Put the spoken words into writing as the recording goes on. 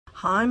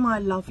Hi my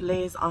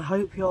lovelies, I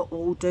hope you're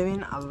all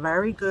doing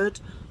very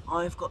good.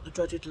 I've got the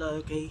dreaded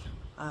lurgy,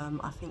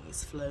 I think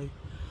it's flu.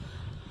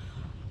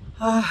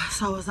 So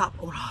I was up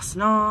all last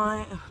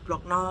night,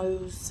 blocked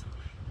nose,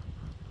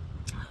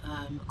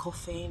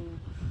 coughing,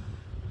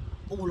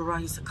 all the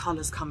rays of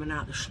colours coming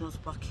out the schnoz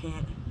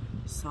bucket.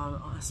 So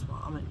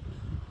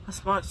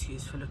that's my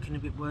excuse for looking a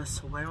bit worse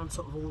for wear on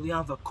top of all the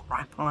other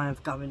crap I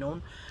have going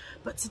on.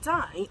 But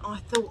today I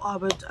thought I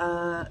would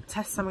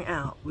test something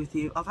out with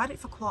you. I've had it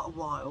for quite a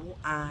while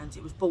and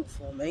it was bought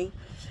for me.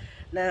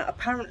 Now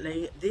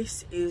apparently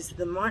this is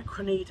the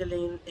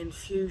microneedling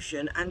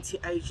infusion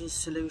anti-aging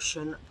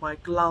solution by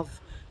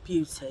Glove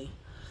Beauty,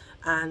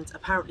 and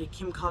apparently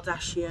Kim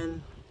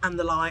Kardashian and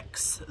the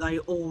likes, they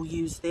all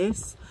use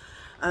this.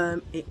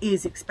 It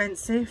is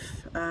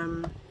expensive.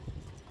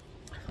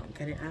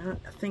 Get it out.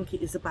 I think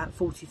it is about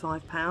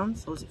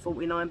 £45, or is it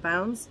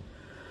 £49?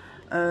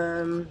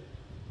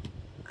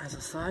 As I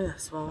say,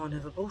 that's why I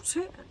never bought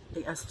it.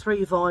 It has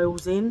 3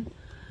 vials in.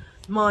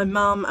 My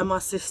mum and my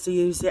sister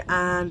use it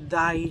and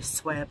they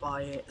swear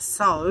by it.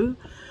 So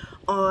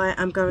I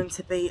am going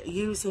to be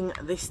using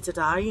this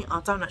today. I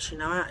don't actually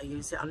know how to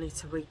use it, I need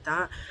to read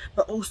that.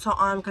 But also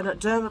I'm going to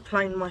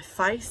dermaplane my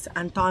face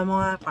and dye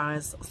my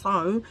eyebrows.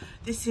 So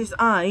this is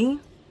a,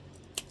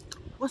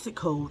 what's it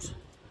called?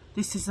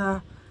 This is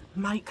a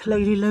Make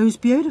Lady Lose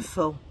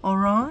Beautiful,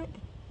 alright?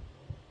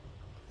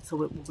 So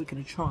we're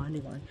going to try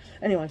anyway.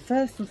 Anyway,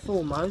 first and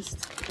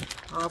foremost,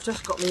 I've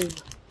just got me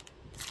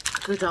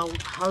good old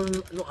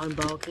not home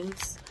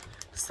bargains,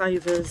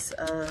 Savers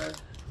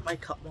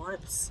makeup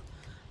wipes,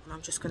 and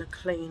I'm just going to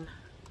clean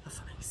the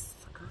face,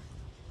 okay?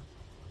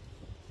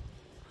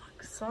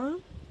 Like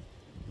so.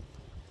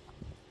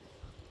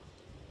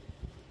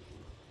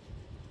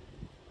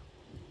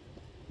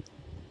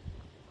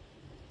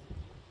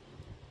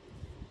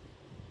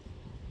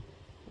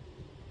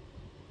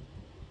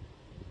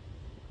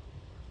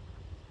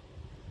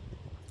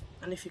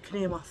 And if you can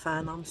hear my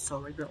fan, I'm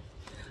sorry, but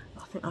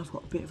I think I've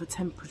got a bit of a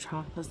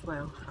temperature as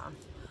well.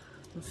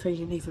 I'm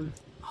feeling even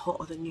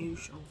hotter than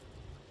usual.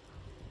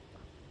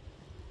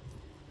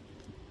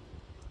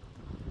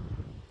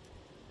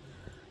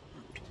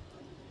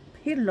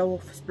 Pillow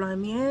off is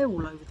blowing my hair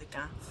all over the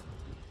gaff.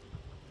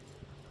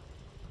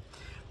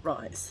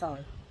 Right, so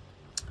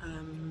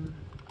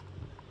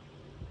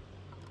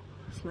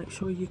let's make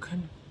sure you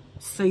can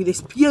see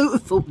this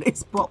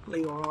beautifulness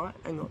properly, alright?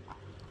 Hang on.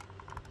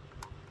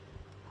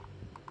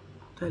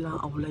 They're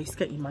like, oh Lise,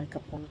 get your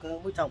makeup on, girl.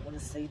 We don't want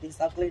to see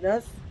this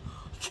ugliness.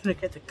 I'm going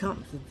to get the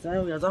cups and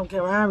tell you, I don't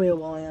care how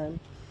real I am.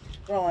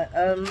 Right,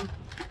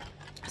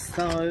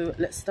 so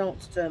let's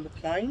start to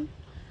dermaplane.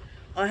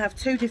 I have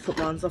 2 different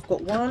ones. I've got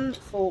one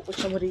for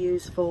which I'm going to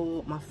use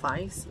for my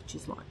face, which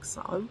is like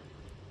so.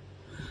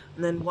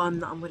 And then one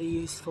that I'm going to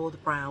use for the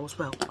brows.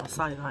 Well, I'll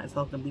say that if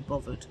I'm going to be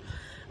bothered.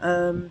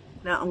 Now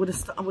I'm going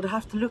to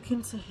have to look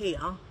into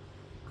here,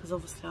 because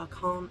obviously I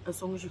can't,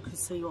 as long as you can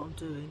see what I'm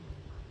doing.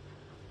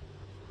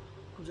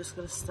 I'm just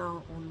going to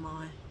start on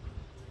my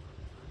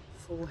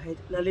forehead.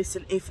 Now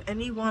listen, if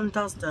anyone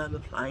does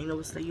dermaplane,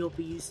 obviously you'll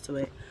be used to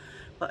it.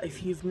 But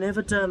if you've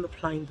never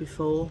dermaplaned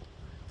before,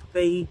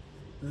 be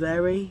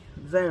very,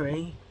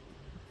 very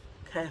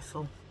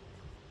careful.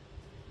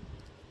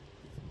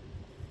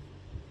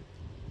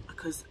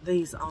 Because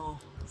these are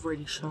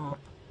really sharp.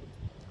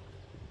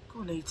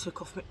 God, he took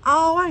off me.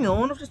 Oh, hang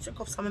on, I've just took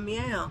off some of my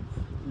hair. I'm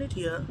an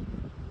idiot.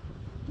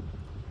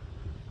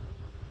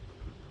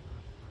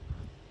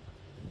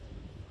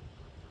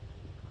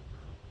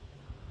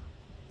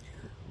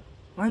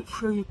 Make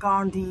sure you go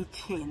under your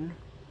chin,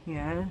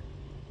 yeah.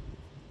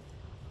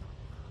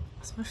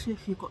 Especially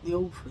if you've got the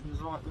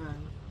orphans like me.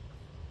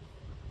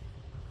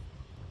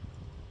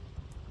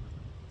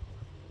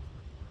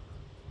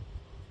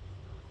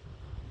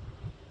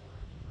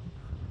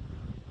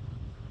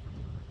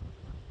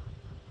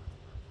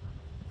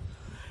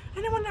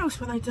 Anyone else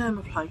when they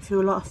dermaplane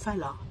feel like a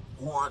fella?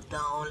 What,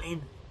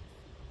 darling?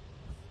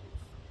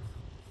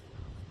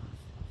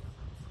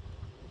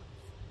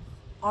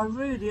 I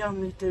really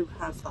only do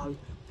have though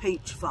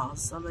peach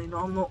fuzz. I mean,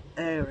 I'm not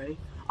airy.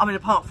 I mean,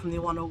 apart from the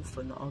one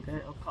orphan that I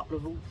get, a couple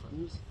of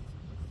orphans.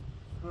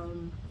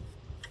 I'm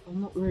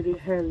not really a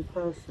hairy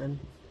person,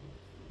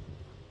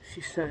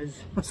 she says.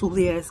 That's all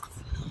the hair's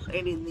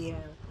flying in the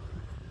air.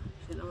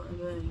 You know what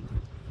I mean?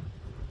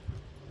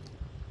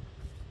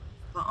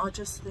 But I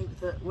just think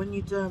that when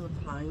you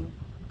dermaplane,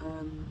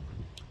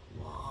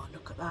 wow,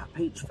 look at that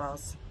peach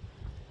fuzz.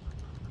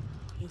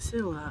 You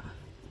see all that?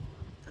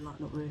 They're like,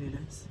 not really,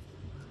 Liz.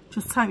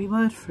 Just take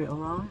my word for it,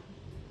 alright?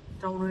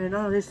 Don't really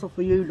know this off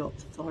of you lot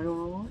today,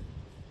 alright?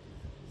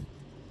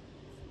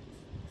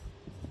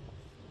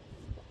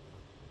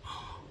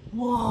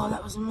 Whoa,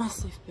 that was a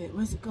massive bit.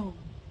 Where's it gone?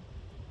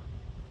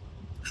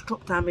 It's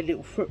dropped down my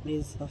little foot,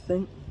 Liz, I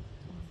think.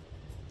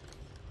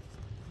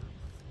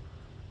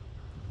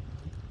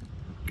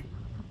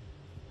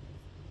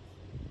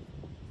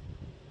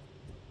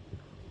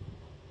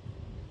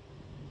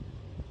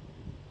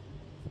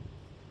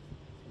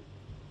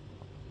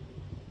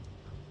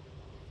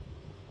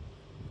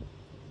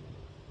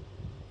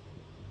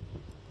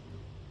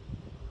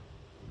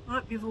 I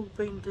hope you've all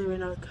been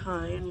doing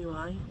okay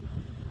anyway.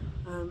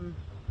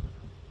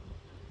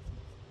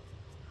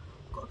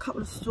 Got a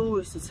couple of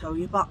stories to tell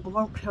you, but I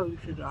won't tell you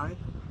today. I'll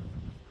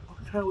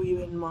tell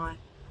you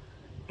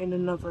in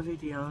another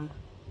video.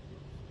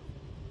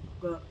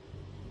 But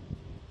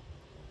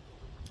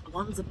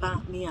one's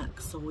about me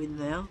axle in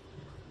there,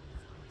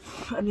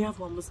 and the other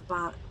one was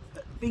about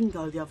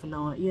bingo the other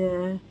night.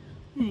 Yeah,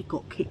 he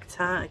got kicked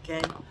out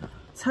again.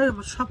 Tell him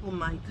a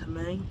troublemaker,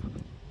 me.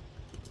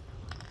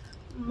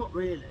 Not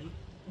really.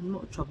 I'm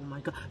not a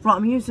troublemaker. Right,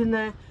 I'm using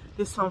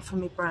this one for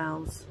my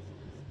brows.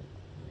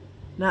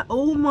 Now,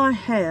 all my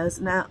hairs,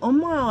 now on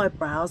my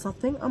eyebrows, I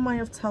think I may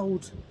have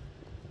told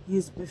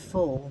you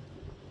before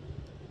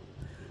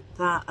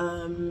that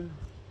what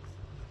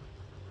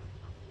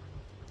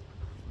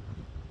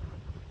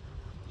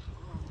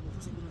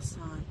was I going to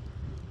say?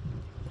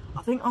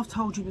 I think I've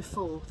told you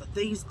before that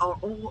these are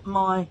all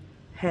my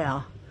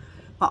hair,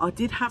 but I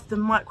did have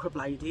them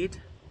microbladed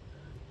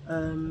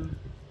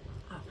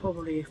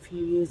probably a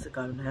few years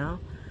ago now,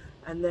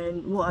 and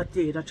then what I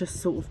did, I just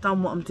sort of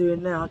done what I'm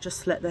doing now. I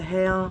just let the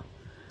hair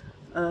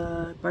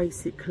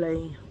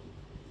basically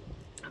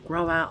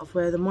grow out of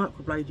where the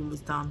microblading was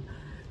done,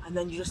 and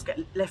then you just get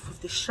left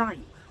with this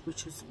shape,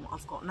 which is what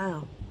I've got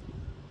now.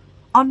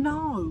 I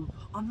know,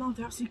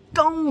 they're absolutely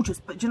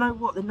gorgeous, but do you know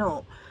what, they're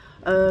not,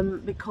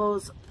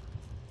 because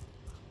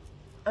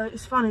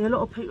it's funny, a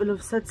lot of people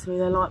have said to me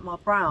they like my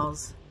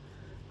brows,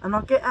 and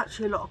I get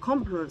actually a lot of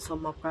compliments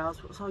on my brows,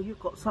 so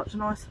you've got such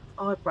nice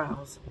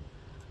eyebrows,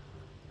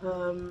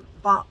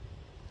 but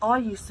I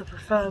used to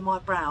prefer my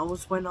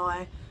brows when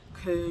I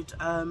could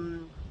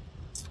draw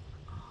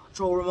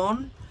them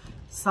on,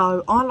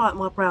 so I like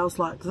my brows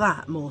like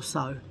that more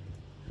so.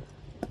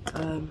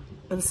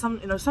 And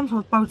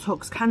sometimes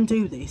Botox can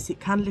do this, it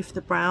can lift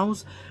the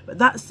brows, but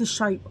that's the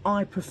shape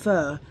I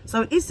prefer.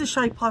 So it is the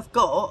shape I've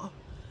got,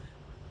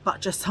 but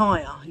just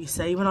higher. You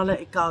see, when I let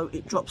it go,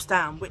 it drops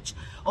down, which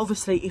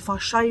obviously if I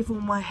shave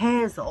all my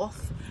hairs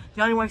off,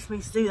 the only way for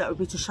me to do that would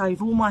be to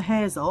shave all my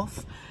hairs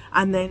off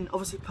and then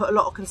obviously put a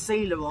lot of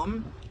concealer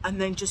on and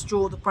then just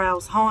draw the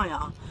brows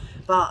higher.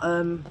 But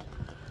I'm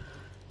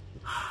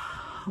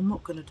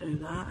not going to do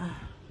that.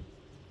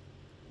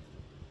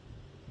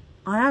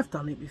 I have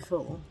done it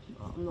before,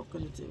 but I'm not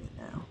going to do it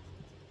now.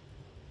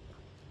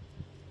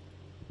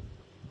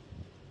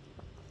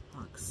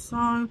 Like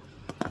so.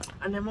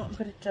 And then what I'm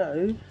going to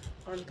do,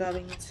 I'm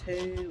going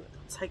to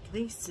take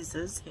these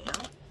scissors here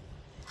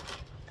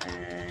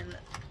and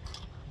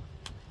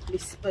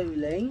this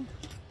spoolie,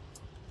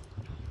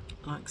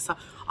 like so.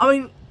 I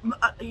mean,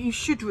 you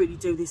should really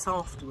do this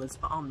afterwards,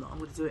 but I'm not. I'm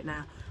going to do it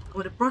now. I'm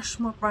going to brush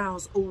my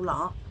brows all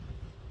up,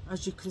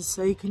 as you can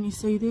see. Can you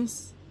see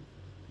this?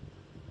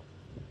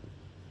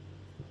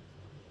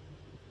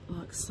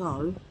 Like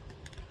so.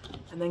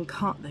 And then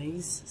cut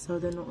these so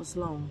they're not as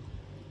long.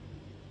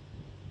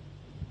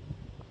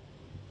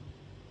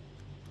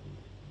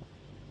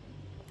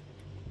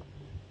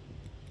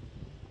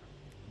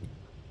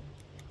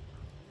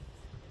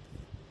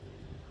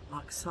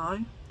 Like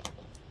so.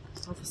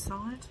 Other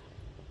side.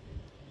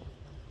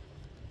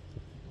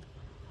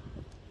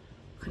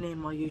 I can hear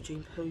my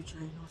Eugene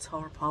Poogene or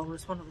Tara Polar,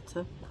 it's one of the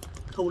two,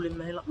 calling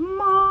me like,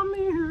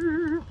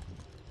 Mommy!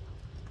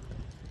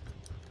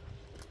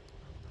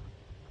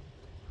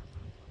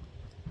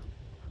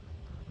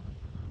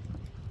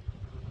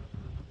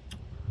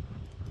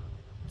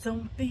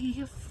 Don't be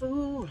a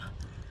fool,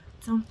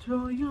 don't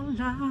throw your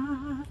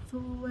life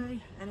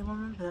away. Anyone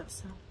remember that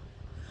song?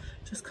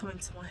 Just come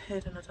into my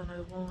head and I don't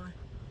know why.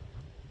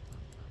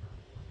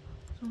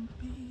 Don't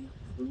be a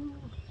fool.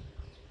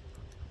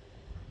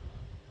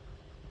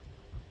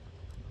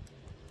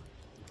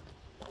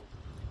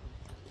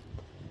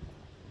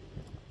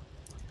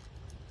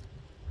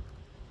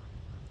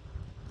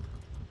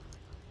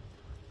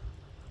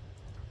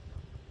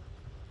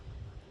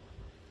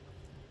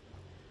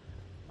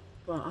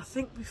 Right, I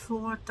think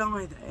before I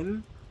dye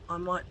them, I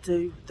might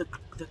do the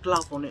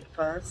glove on it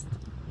first.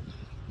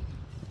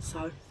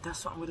 So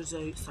that's what I'm going to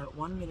do. So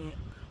 1 minute.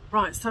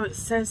 Right, so it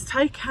says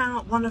take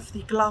out one of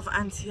the Glove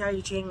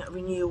anti-aging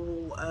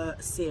renewal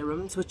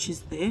serums, which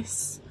is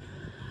this.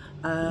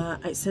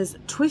 It says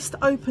twist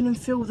open and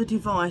fill the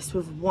device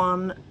with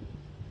one,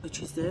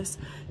 which is this,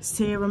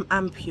 serum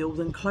ampule,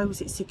 then close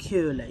it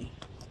securely.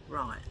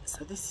 Right,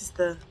 so this is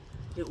the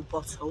little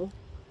bottle,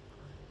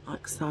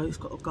 like so. It's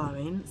got to go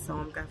in, so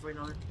I'm gathering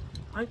on.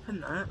 Open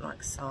that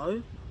like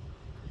so,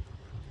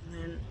 and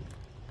then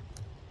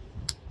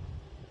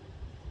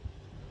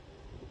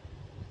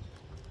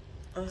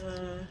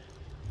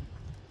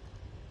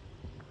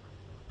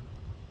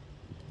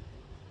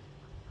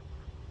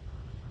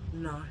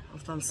no,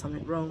 I've done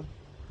something wrong.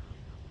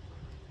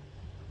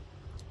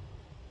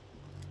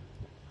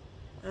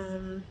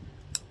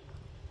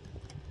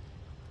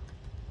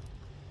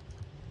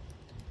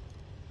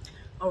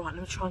 Alright,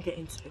 let me try and get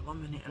into it.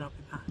 1 minute and I'll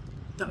be back.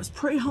 That was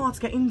pretty hard to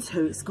get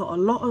into. It's got a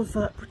lot of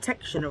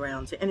protection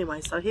around it.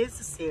 Anyway, so here's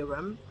the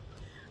serum,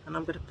 and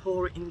I'm going to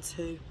pour it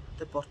into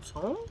the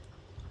bottle.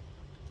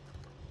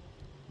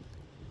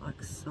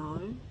 Like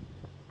so.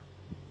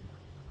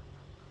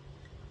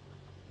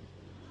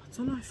 I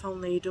don't know if I'll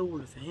need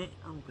all of it.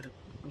 I'm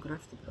gonna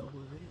have to put all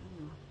of it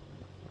anyway.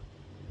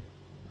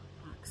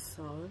 Like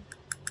so.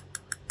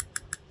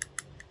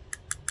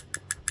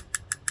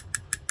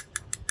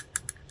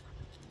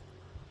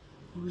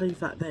 I'll leave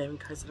that there in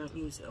case I don't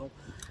use it all.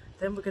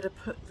 Then we're going to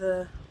put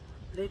the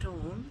lid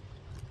on.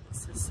 It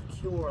says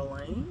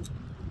securely.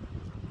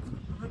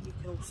 I hope you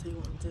can all see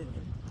what I'm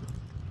doing.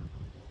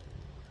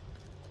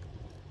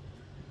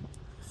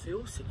 I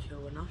feel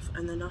secure enough,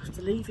 and then I have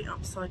to leave it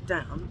upside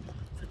down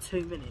for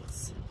 2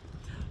 minutes,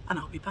 and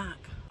I'll be back.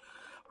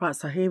 Right,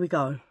 so here we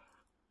go.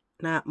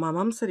 Now, my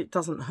mum said it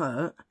doesn't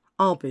hurt.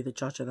 I'll be the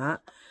judge of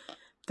that.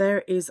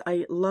 There is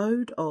a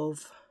load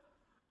of...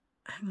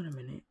 Hang on a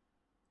minute.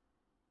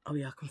 Oh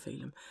yeah, I can feel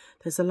them.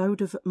 There's a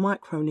load of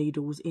micro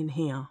needles in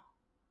here.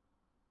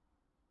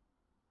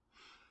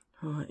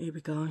 Right, here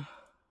we go.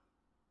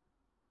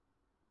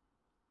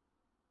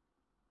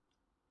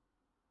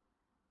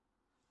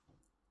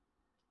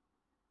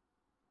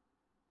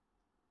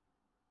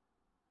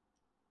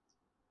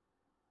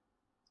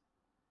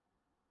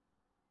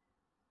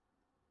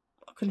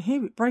 I can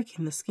hear it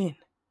breaking the skin.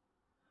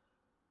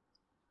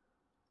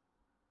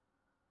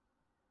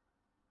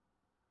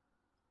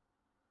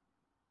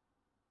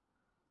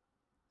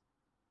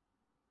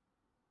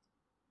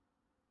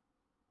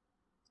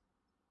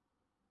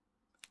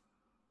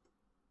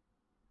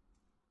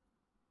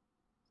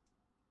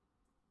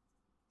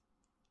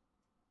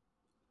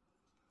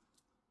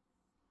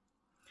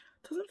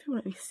 Doesn't feel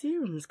like my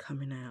serum's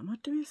coming out. Am I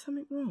doing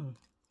something wrong?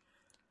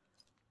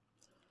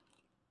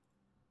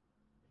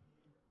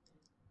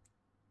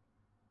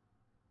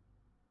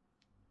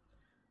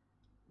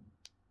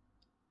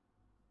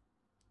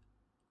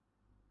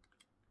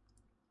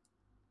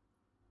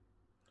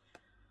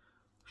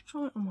 Let's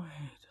try it on my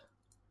head.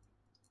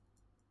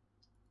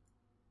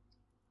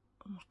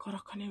 Oh my god, I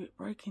can hear it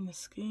breaking the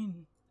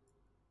skin.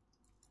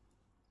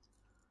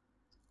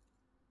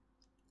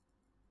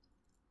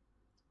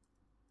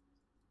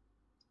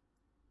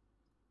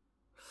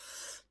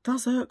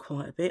 Does hurt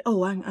quite a bit.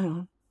 Oh, hang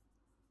on.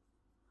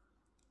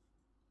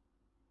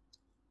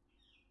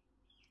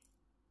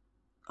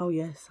 Oh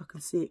yes, I can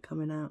see it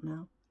coming out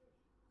now.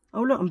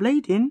 Oh look, I'm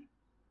bleeding.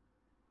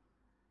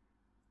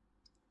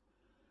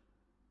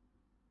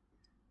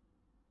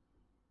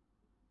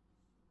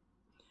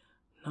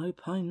 No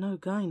pain, no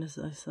gain, as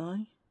they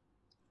say.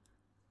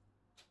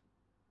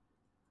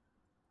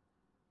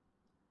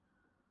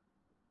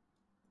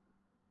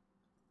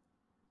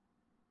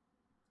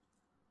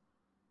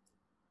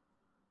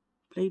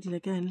 Bleeding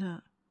again,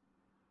 look.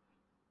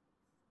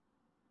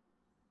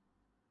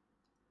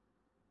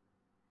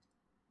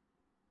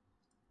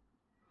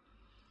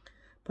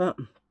 But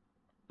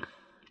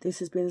this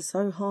has been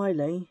so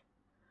highly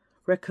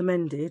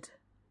recommended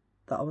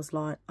that I was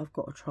like, I've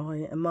got to try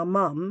it. And my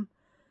mum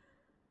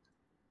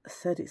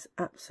said it's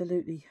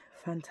absolutely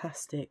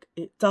fantastic.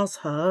 It does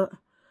hurt.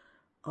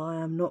 I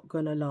am not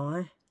going to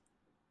lie.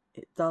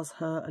 It does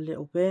hurt a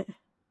little bit.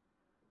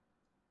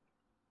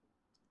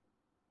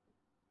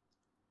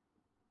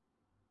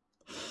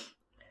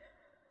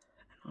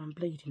 I'm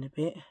bleeding a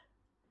bit.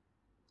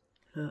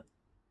 Look,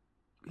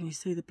 can you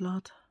see the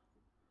blood?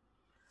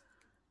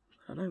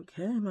 I don't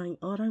care, mate.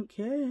 I don't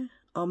care.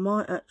 I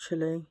might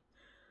actually.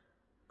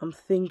 I'm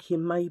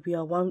thinking maybe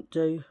I won't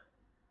do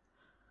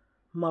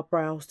my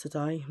brows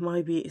today.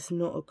 Maybe it's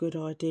not a good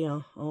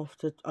idea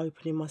after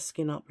opening my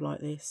skin up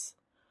like this.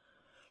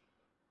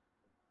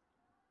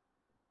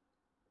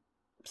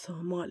 So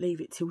I might leave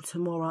it till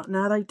tomorrow.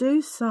 Now they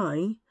do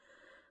say...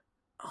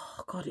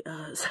 Oh, God, it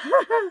hurts.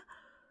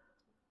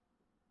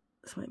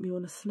 It's making me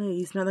want to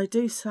sneeze. Now they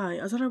do say...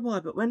 I don't know why,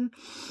 but when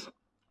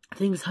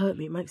things hurt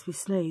me, it makes me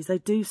sneeze. They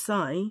do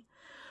say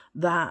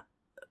that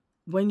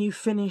when you've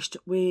finished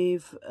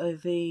with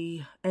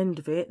the end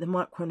of it, the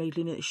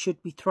microneedling, it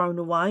should be thrown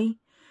away.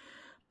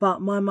 But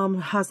my mum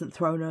hasn't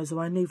thrown hers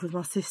away, neither has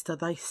my sister.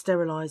 They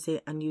sterilise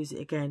it and use it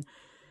again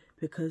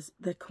because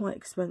they're quite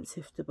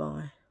expensive to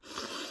buy.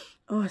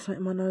 Oh, it's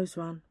making my nose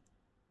run.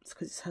 It's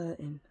because it's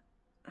hurting.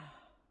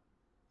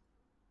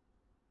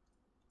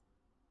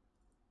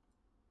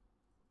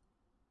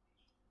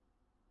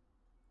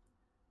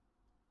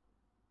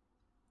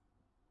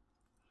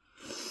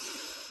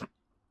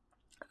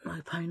 No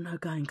pain, no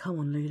gain. Come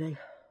on, Lily.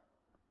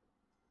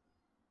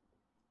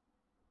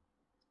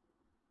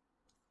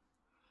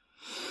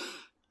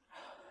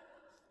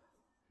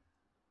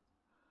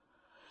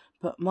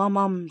 But my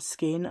mum's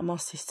skin and my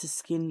sister's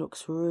skin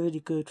looks really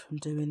good from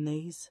doing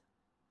these.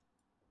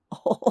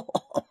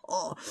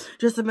 Oh,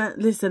 just a minute.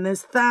 Listen,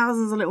 there's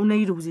thousands of little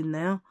needles in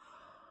there.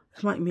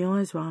 It's making my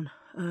eyes run.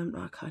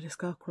 Okay, let's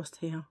go across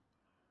here.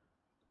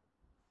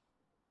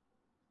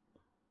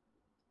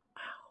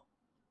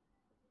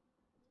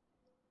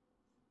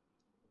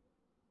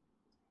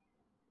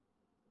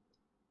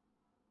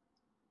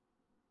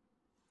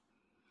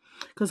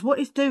 Because what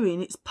it's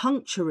doing, it's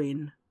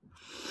puncturing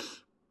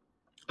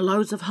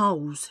loads of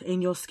holes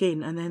in your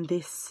skin, and then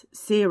this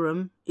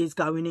serum is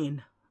going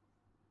in.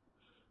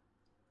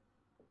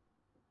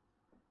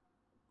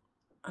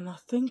 And I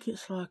think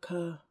it's like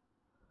a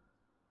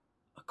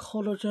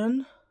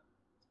collagen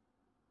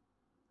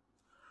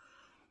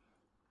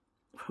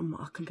from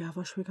what I can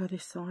gather. Should we go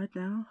this side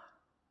now?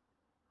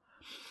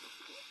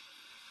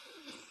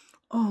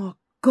 Oh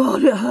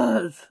God, it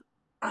hurts.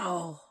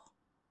 Oh,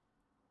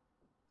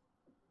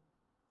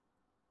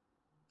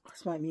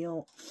 it's making me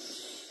ill.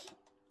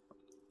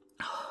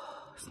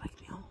 Oh, it's making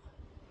me ill.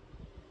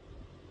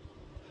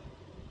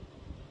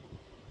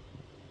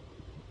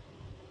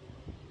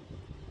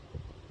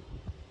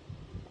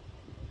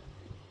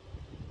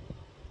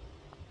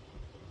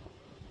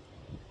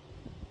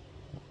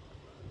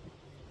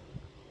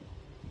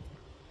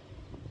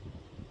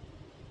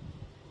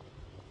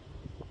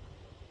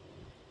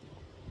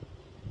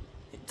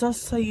 It does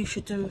say you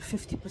should do a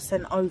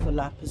 50%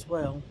 overlap as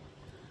well,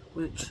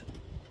 which...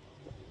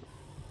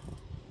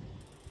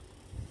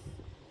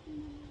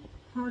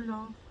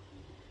 Hello.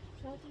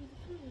 Shall I do the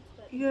food?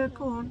 Yeah,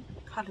 go on.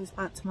 Callie's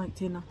about to make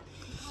dinner.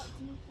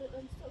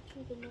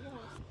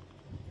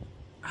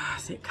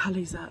 Is it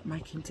Callie's out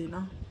making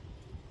dinner?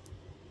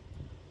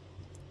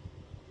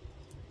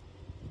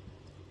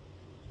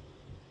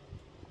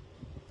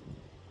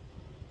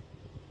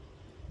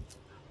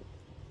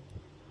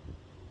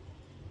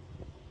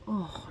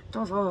 Oh, it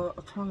does hurt,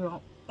 I tell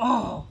you.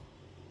 Oh!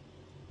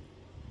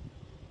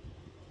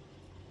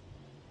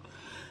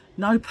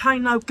 No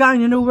pain, no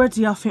gain, and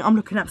already I think I'm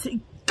looking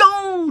absolutely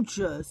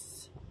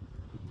gorgeous.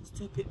 Let's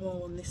do a bit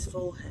more on this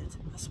forehead.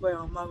 That's where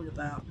I moan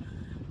about.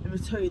 Let me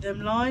tell you,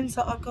 them lines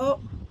that I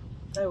got,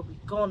 they'll be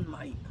gone,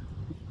 mate.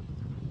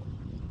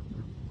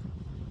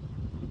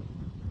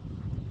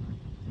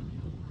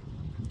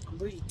 I'm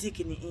really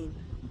digging it in,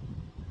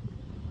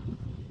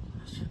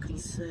 as you can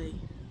see.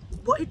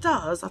 What it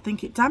does, I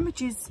think it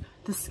damages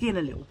the skin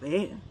a little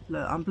bit.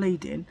 Look, I'm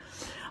bleeding.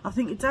 I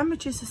think it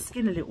damages the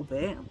skin a little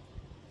bit.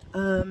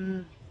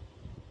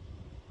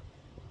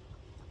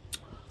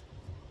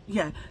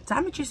 Yeah,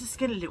 damages the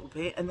skin a little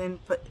bit, and then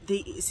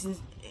it's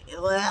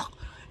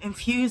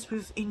infused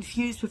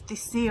with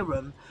this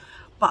serum,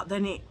 but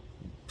then it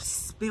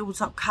builds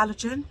up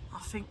collagen, I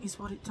think is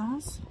what it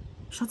does.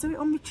 Should I do it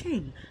on my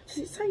chin? Does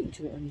it say you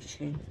do it on your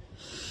chin?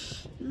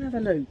 Let me have a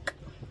look.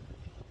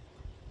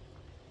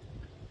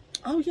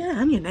 Oh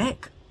yeah, and your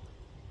neck.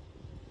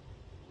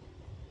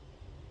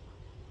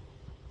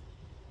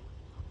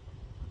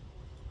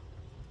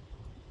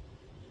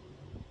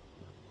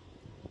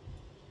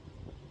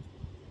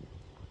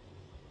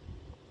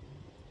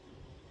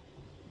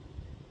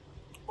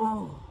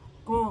 Oh,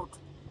 God.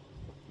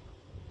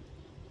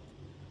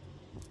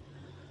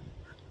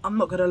 I'm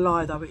not going to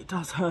lie though, it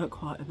does hurt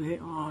quite a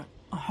bit. Right,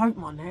 I hope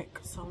my neck,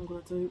 so I'm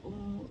going to do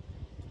all...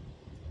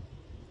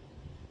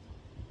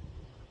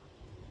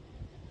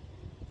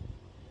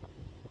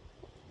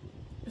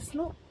 It's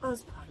not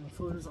as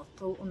painful as I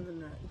thought on the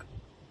neck.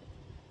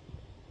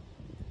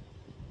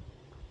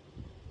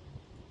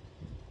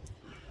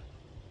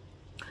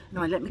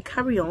 Now let me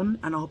carry on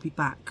and I'll be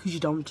back, because you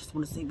don't just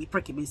want to see me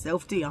pricking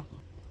myself, do you?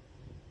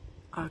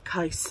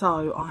 Okay,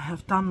 so I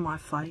have done my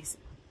face.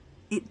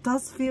 It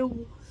does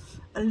feel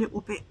a little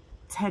bit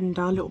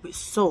tender, a little bit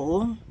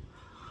sore.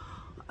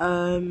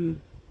 But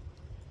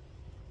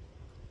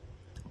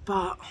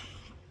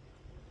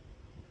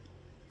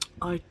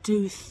I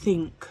do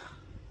think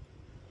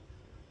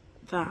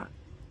that,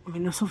 I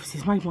mean, it's obviously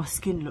it's made my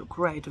skin look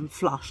red and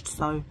flushed,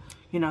 so,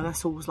 you know,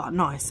 that's always like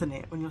nice, isn't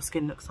it, when your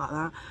skin looks like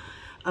that.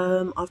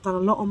 I've done a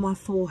lot on my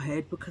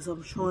forehead because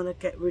I'm trying to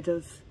get rid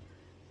of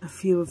a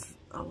few of,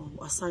 oh,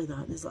 I say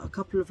that, there's like a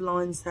couple of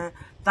lines there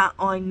that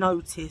I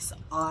notice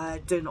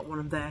I do not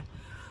want them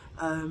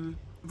there.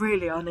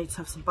 Really, I need to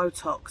have some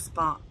Botox,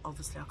 but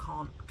obviously I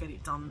can't get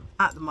it done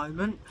at the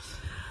moment,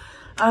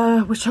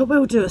 which I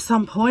will do at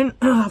some point.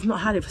 I've not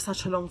had it for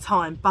such a long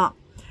time, but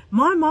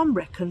my mum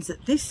reckons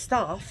that this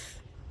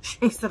stuff,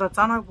 she said, I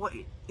don't know what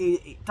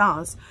it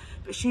does,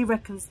 but she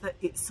reckons that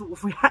it sort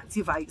of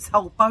reactivates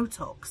whole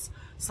Botox.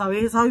 So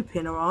ears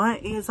open,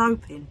 alright, ears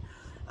open.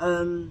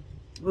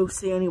 We'll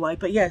see anyway.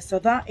 But yeah, so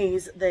that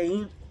is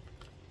the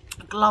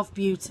Glove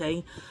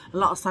Beauty.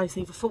 Like I say, it's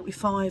either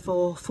 £45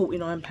 or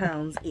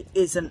 £49. It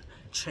isn't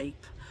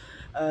cheap.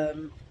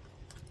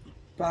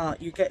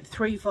 But you get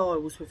 3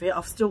 vials with it.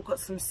 I've still got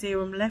some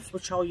serum left,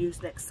 which I'll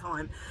use next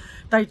time.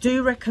 They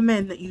do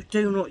recommend that you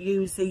do not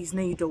use these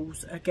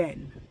needles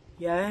again.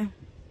 Yeah,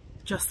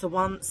 just the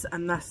once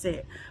and that's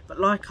it. But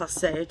like I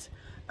said,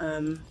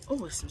 oh,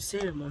 there's some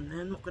serum on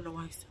there. I'm not going to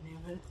waste any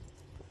of it.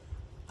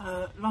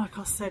 Like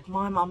I said,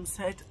 my mum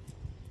said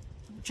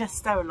just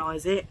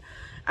sterilise it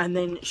and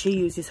then she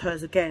uses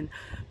hers again.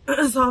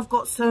 So I've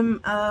got some,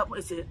 what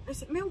is it?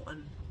 Is it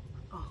Milton?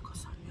 Oh, God,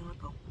 something I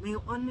got.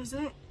 Milton, is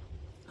it?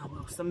 Oh,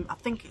 well, I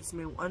think it's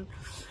Milton.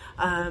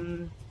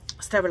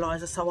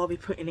 Steriliser, so I'll be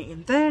putting it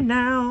in there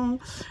now.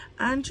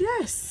 And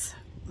yes,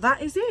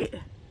 that is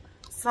it.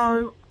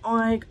 So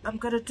I'm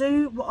going to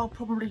do, what I'll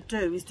probably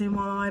do is do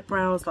my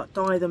eyebrows, like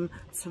dye them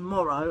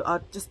tomorrow. I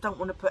just don't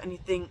want to put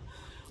anything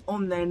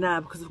on there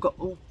now because I've got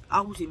all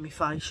holes in my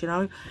face, you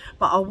know,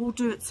 but I will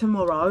do it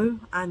tomorrow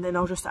and then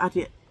I'll just add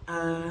it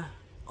on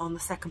on the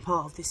second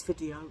part of this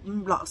video.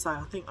 Like I say,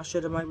 I think I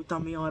should have maybe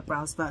done my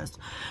eyebrows first.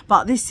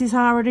 But this is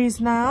how it is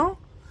now.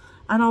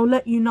 And I'll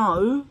let you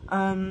know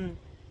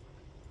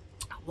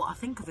what I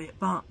think of it.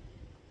 But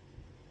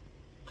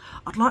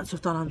I'd like to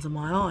have done under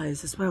my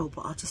eyes as well.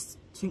 But I just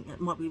think it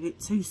might be a bit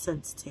too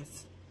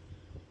sensitive.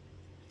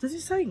 Does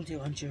it say you can do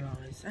it under your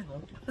eyes? Hang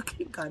on. I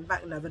keep going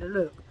back and having a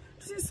look.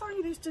 Does it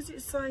say this? Does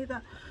it say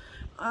that?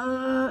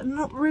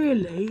 Not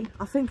really.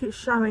 I think it's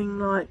showing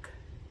like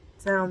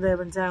down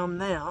there and down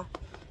there.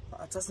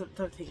 But I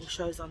don't think it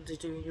shows under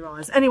doing your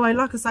eyes. Anyway,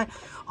 like I say,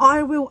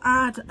 I will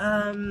add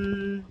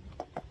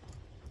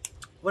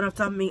when I've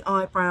done my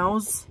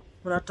eyebrows,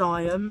 when I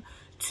dye them,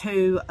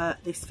 to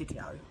this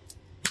video.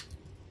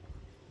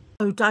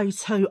 So day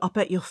 2, I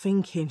bet you're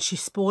thinking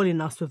she's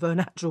spoiling us with her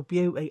natural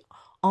beauty.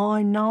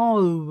 I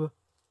know.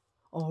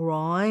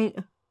 Alright.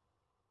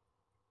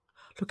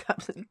 Look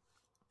absolutely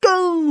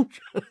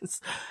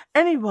gorgeous.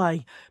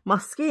 Anyway, my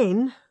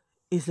skin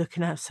is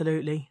looking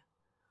absolutely,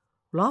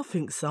 well, I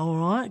think so,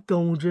 alright,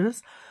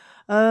 gorgeous.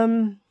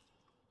 What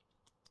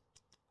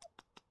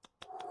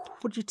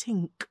do you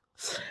think?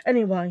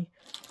 Anyway,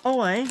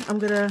 I'm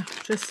gonna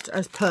just,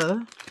 as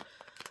per,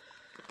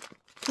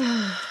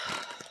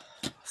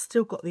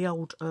 still got the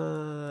old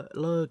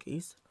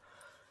lurgies.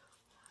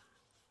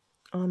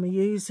 I'm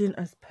using,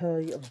 as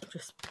per,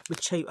 just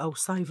with cheap old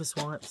Savers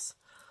wipes.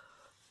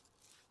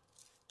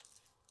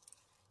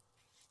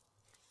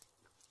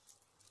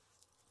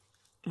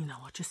 You know,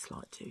 I just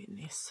like doing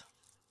this.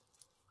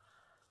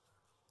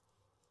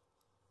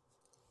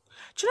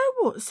 Do you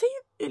know what? See,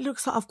 it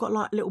looks like I've got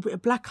like a little bit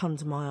of black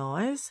under my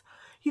eyes.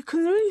 You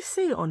can really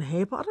see it on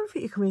here, but I don't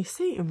think you can really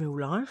see it in real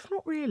life.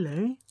 Not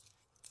really.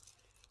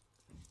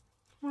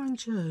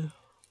 Mind you.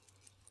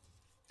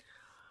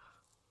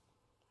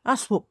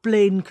 That's what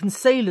blend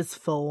concealer's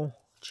for.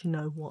 Do you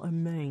know what I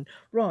mean?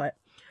 Right,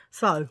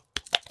 so.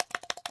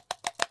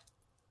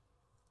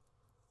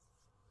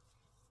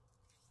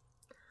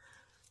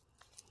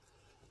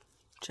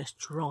 Just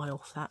dry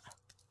off that.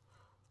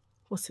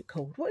 What's it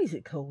called? What is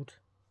it called?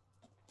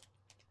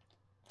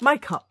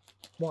 Makeup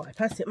wipe.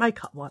 That's it,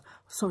 makeup wipe.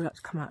 Sorry, I had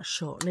to come out of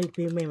shot. Need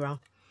me a mirror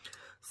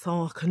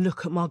so I can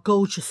look at my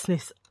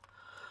gorgeousness.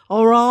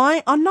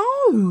 Alright, I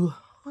know.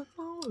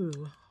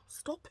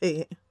 Stop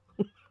it.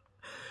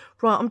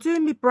 Right, I'm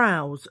doing my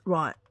brows.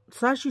 Right,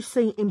 so as you've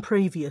seen in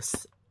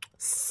previous,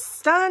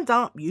 stand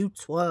up, you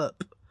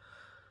twerp.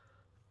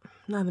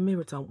 No, the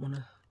mirror don't want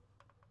to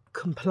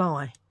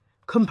comply.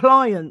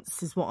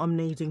 Compliance is what I'm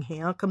needing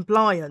here.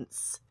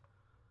 Compliance.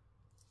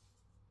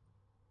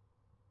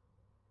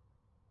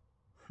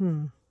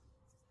 Now,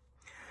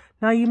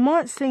 you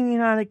might see me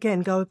now and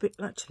again go a bit...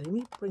 Actually, let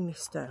me bring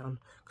this down,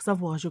 because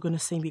otherwise you're going to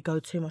see me go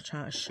too much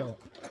out of shot.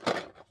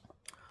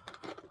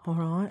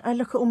 Alright, and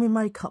look at all my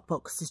makeup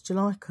boxes. Do you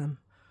like them?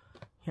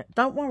 Yeah,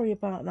 don't worry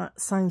about that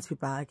Sainsbury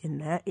bag in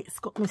there. It's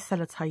got my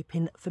sellotape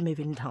in for my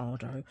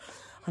Vintado.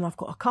 And I've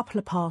got a couple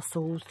of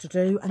parcels to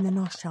do, and then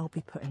I shall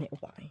be putting it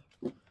away,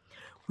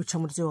 which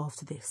I'm going to do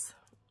after this.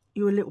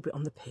 You're a little bit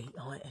on the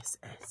PISS.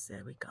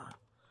 There we go.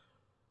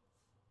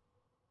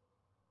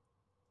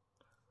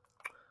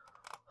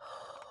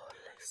 Oh,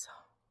 Lisa.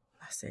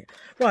 That's it.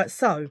 Right,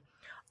 so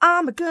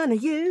I'm going to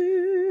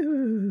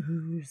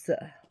use...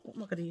 What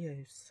am I going to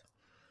use?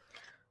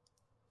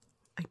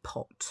 A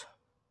pot.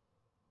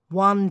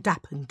 One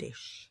dappen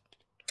dish.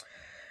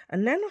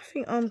 And then I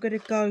think I'm going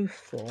to go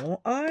for...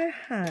 I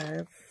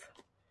have,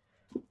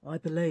 I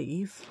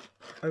believe,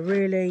 a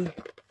really...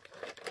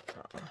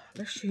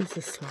 let's use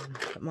this one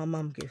that my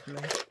mum gave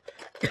me.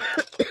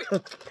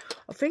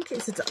 I think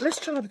it's a... Let's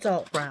try the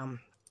dark brown.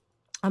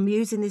 I'm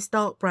using this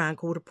dark brown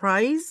called a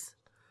Praise.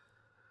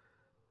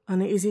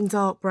 And it is in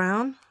dark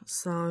brown.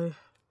 So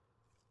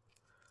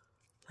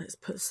let's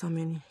put some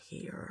in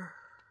here.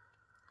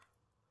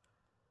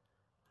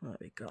 There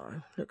we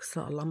go. Looks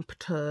like a lump of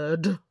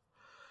turd.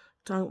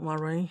 Don't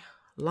worry.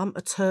 Lump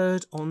of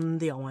turd on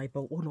the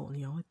eyeball. Well, not on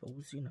the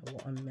eyeballs, you know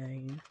what I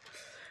mean.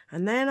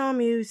 And then I'm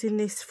using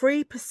this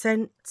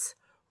 3%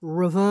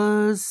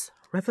 reverse,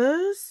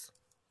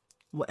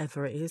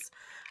 whatever it is,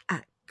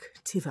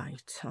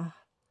 activator,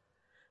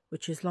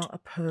 which is like a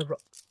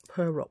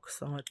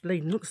peroxide.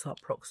 Bleeding looks like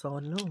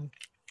peroxide, no,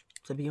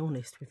 to be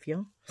honest with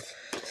you.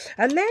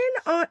 And then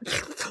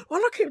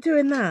while I keep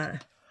doing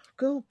that,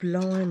 God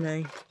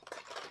blimey.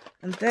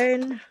 And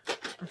then,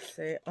 let's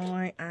see,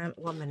 I am,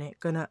 1 minute,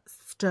 gonna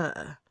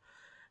stir.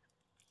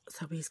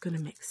 So he's gonna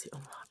mix it all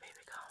up. Here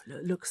we go.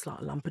 It looks like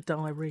a lump of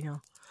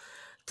diarrhea.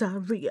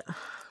 Diarrhea.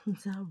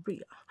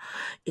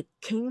 It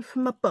came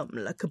from my bum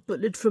like a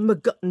bullet from a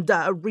gut and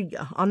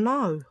diarrhea. I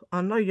know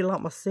you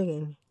like my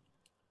singing.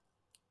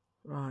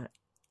 Right.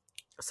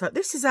 So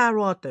this is how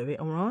I do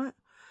it, alright?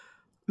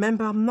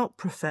 Remember, I'm not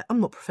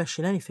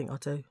professional in anything I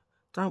do.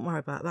 Don't worry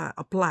about that.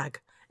 I blag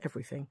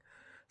everything.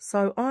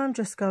 So I'm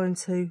just going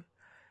to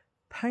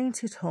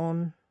paint it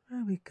on.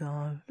 There we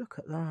go. Look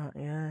at that.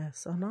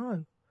 Yes, I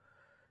know.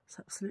 It's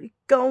absolutely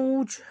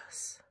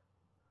gorgeous.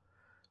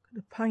 I'm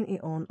going to paint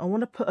it on. I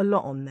want to put a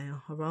lot on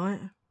now,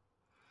 alright?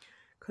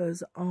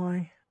 Because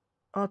I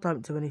I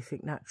don't do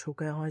anything natural,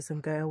 guys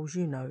and girls.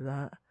 You know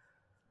that.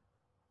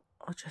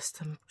 I'm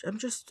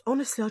just,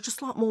 honestly, I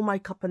just like more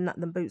makeup and that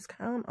than boots,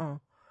 can't I?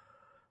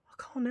 I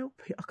can't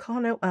help it. I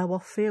can't help how I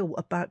feel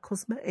about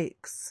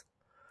cosmetics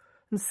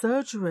and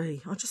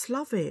surgery. I just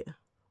love it.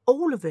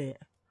 All of it.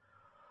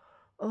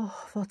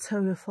 Oh, if I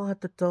tell you, if I had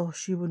the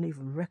dosh, you wouldn't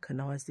even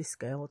recognise this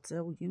girl. I'll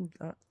tell you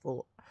that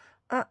for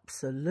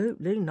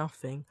absolutely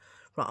nothing.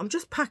 Right, I'm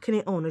just packing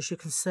it on, as you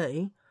can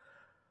see.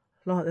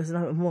 Like there's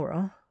no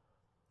tomorrow.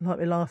 Like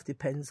my life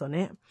depends on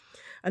it.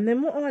 And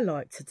then what I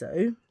like to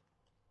do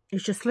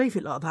is just leave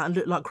it like that and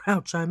look like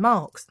Groucho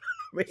Marx.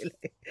 Really.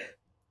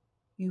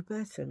 You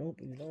better not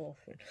be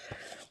laughing.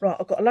 Right,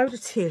 I've got a load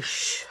of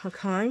tish,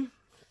 okay?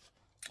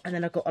 And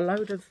then I've got a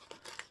load of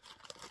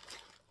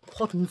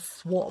cotton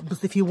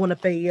swabs if you want to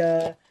be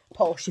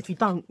posh. If you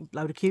don't,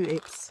 load of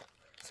Q-tips.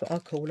 That's what I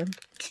call them.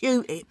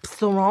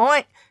 Q-tips, all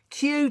right?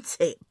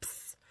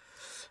 Q-tips.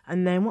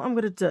 And then what I'm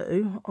going to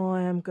do,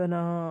 I am going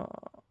to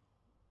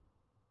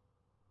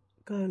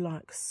go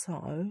like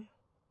so.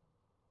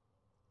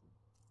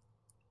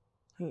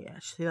 Yeah,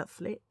 see that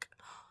flick?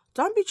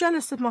 Don't be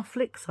jealous of my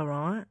flicks, all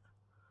right?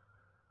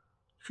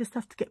 You just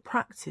have to get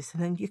practice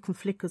and then you can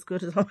flick as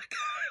good as I can.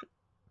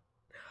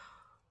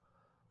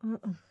 I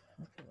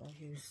think I'll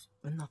use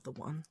another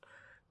one.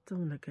 Don't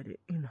want to get it,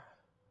 you know.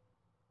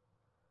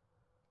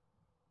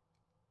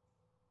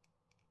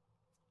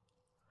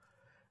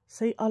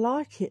 See, I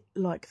like it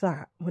like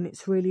that when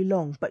it's really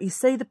long. But you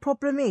see, the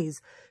problem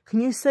is,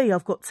 can you see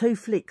I've got 2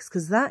 flicks?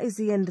 Because that is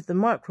the end of the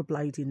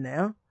microblading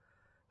now.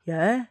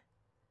 Yeah?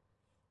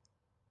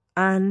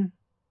 And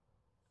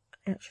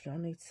actually, I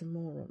need some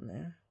more on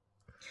there.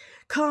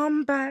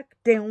 Come back,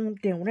 down,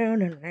 down, down,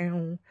 down,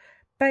 down.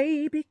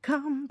 Baby,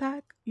 come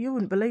back. You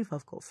wouldn't believe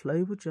I've got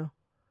flu, would you?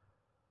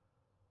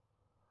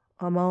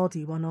 I'm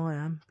hardy when I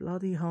am.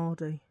 Bloody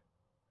hardy.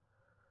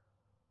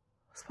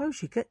 I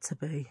suppose you get to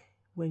be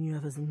when you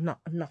have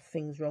enough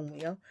things wrong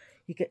with you.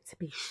 You get to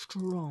be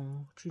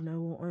strong. Do you know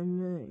what I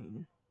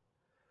mean?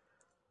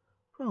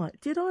 Right,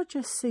 did I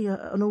just see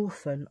an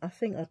orphan? I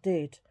think I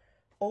did.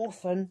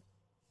 Orphan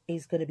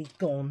is going to be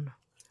gone.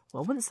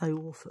 Well, I wouldn't say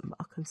orphan, but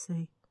I can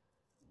see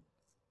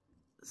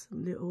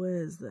some little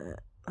hairs there.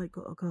 They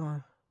got to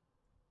go.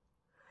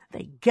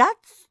 They got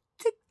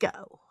to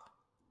go.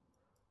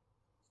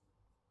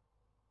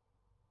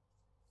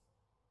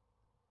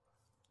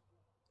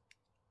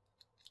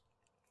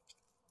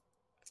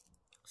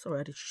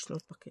 Sorry, I did just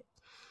snort bucket.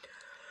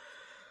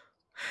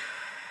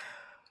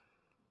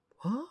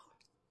 What?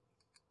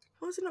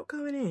 Why is it not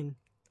going in?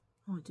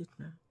 Oh, I did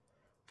now.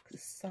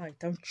 Let's say,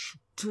 don't you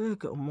dare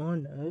get on my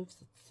nerves,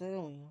 I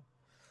tell you.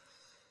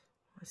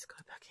 Let's go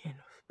back in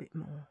with a bit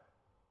more.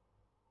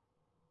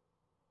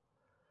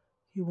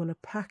 You want to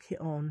pack it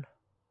on,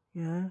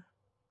 yeah?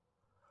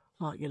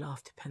 Like your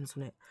life depends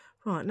on it.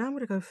 Right, now I'm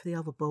going to go for the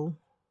other ball.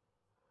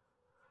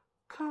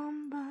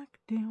 Come back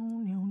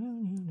down, down,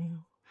 down, down,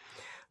 down.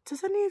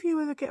 Does any of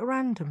you ever get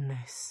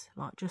randomness?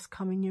 Like just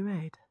come in your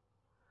head?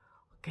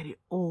 I get it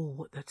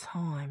all at the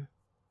time.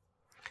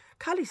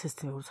 Callie says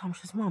to me all the time,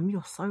 she says, Mum,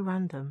 you're so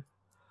random.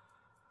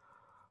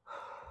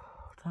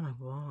 I don't know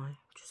why.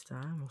 Just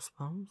am, I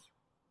suppose.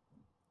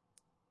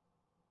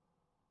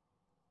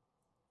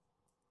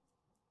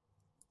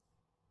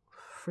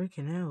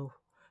 Freaking hell.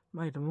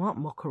 Made a right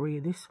mockery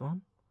of this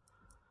one.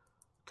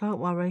 Don't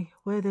worry.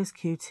 Where there's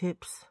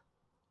Q-tips,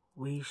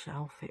 we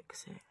shall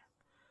fix it.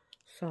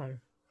 So,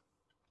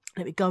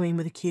 let me go in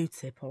with a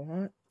Q-tip,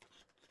 alright?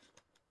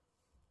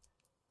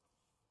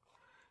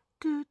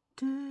 I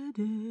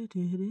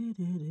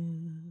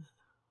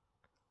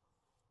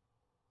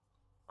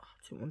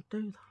didn't want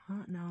to do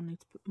that. Now I need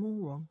to put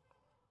more on.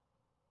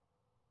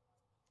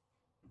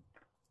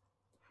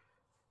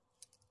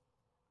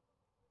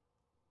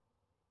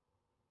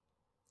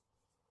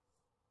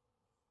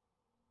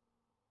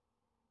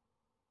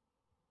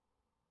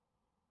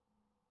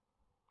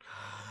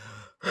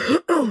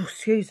 Oh,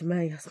 excuse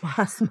me, that's my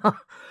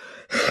asthma.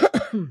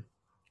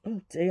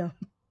 Oh dear.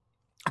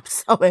 I'm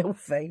so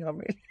healthy, I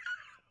really.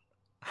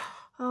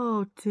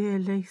 Oh dear,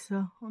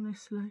 Lisa,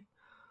 honestly.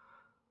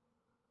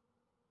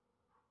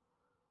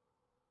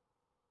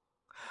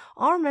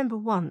 I remember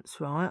once,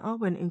 right, I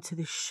went into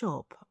this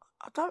shop.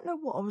 I don't know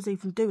what I was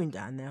even doing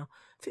down there.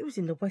 I think it was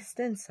in the West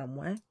End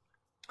somewhere.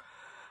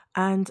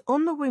 And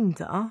on the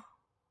window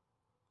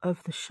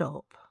of the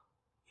shop,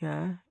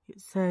 yeah, it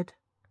said,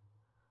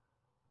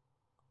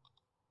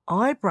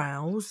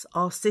 eyebrows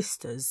are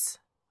sisters,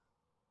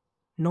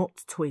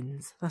 not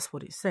twins. That's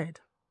what it said,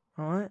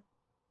 right?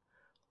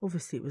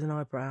 Obviously, it was an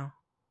eyebrow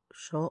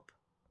shop.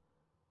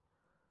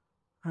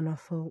 And I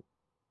thought,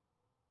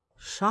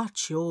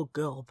 shut your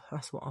gob.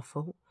 That's what I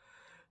thought.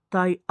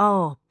 They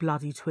are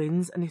bloody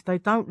twins. And if they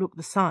don't look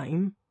the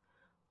same,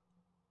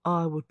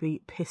 I would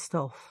be pissed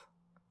off.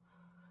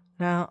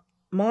 Now,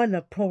 mine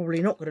are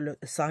probably not going to look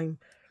the same.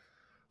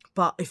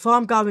 But if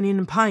I'm going in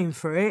and paying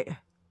for it,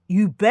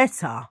 you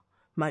better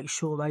make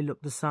sure they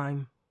look the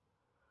same.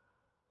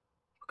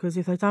 Because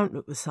if they don't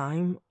look the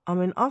same, I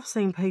mean, I've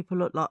seen people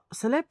look like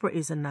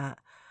celebrities and that.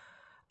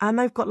 And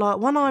they've got like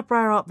one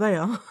eyebrow up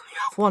there, the other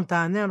one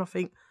down there. And I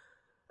think,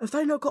 have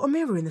they not got a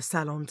mirror in the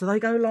salon? Do they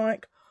go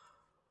like,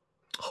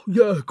 oh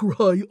yeah,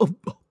 great, oh,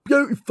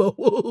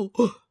 beautiful.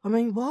 I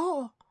mean,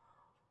 what?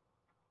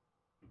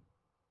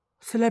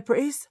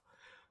 Celebrities,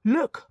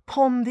 look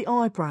upon the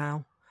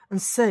eyebrow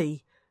and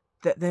see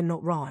that they're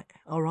not right,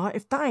 all right?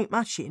 If they ain't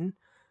matching,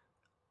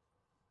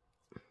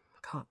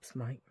 cups,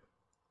 mate.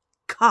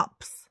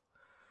 Cups.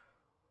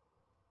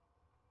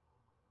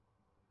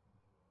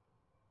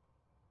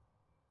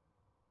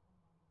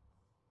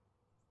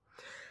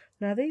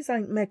 Now, these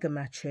ain't mega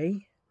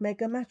matchy.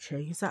 Mega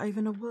matchy, is that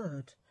even a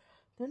word?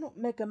 They're not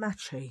mega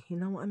matchy, you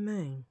know what I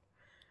mean?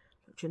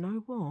 But you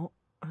know what?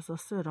 As I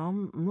said,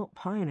 I'm not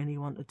paying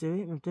anyone to do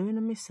it. I'm doing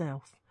it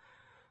myself.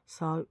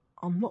 So,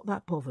 I'm not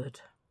that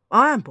bothered.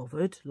 I am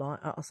bothered. Like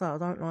I say, I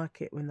don't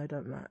like it when they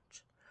don't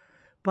match.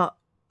 But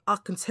I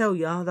can tell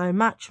you, they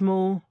match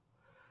more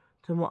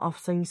than what I've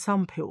seen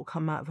some people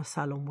come out of a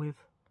salon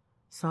with.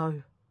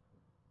 So,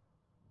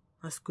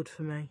 that's good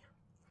for me.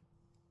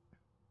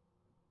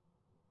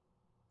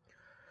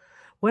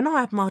 When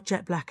I had my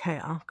jet black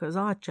hair, because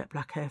I had jet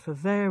black hair for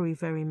very,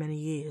 very many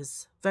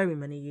years,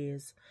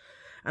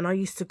 and I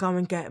used to go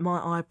and get my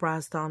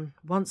eyebrows done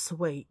once a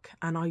week,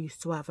 and I used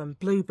to have them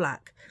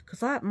blue-black,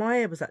 because my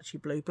hair was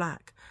actually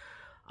blue-black.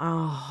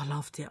 Oh, I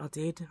loved it, I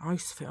did. I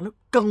used to think I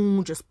looked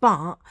gorgeous,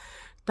 but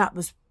that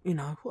was, you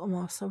know, what am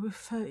I? So we're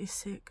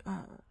 36,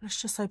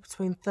 let's just say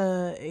between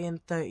 30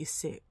 and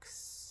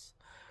 36.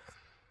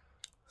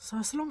 So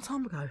it's a long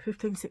time ago,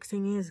 15,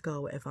 16 years ago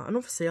or whatever. And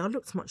obviously I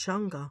looked much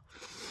younger.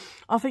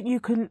 I think you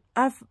can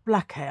have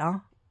black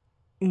hair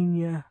in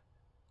your...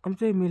 I'm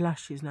doing my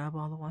lashes now,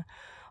 by the way.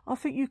 I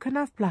think you can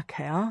have black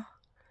hair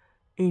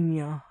in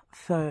your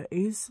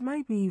 30s,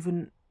 maybe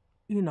even,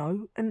 you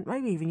know, and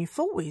maybe even your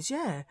 40s,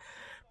 yeah.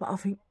 But I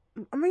think,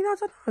 I mean, I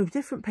don't know,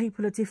 different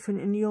people are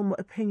different and your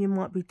opinion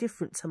might be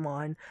different to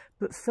mine.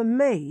 But for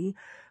me,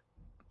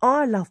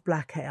 I love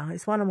black hair.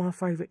 It's one of my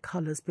favourite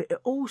colours, but it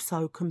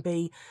also can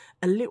be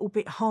a little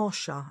bit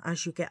harsher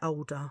as you get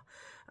older.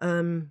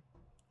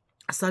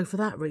 So for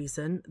that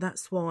reason,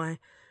 that's why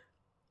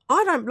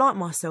I don't like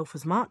myself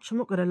as much. I'm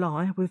not going to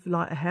lie, with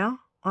lighter hair.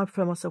 I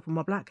prefer myself with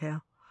my black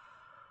hair.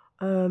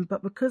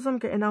 But because I'm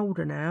getting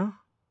older now,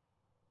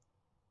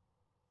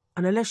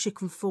 and unless you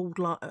can fold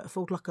like a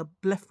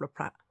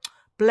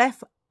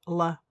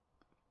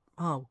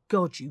oh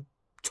God, you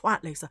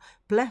twat, Lisa.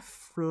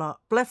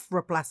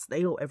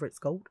 Blepharoplasty, or whatever it's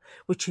called,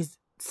 which is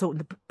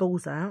sorting the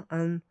balls out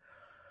and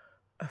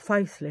a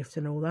facelift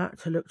and all that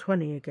to look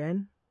 20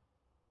 again.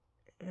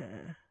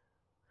 Yeah,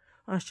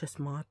 that's just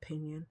my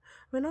opinion.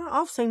 I mean,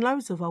 I've seen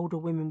loads of older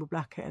women with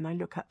black hair and they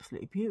look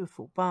absolutely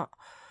beautiful, but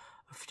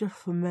just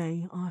for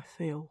me, I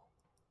feel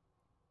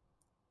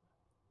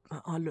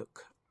that I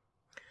look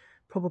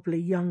probably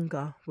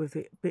younger with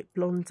it, a bit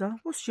blonder.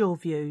 What's your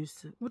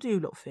views? What do you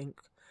lot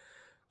think?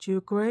 Do you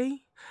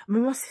agree? I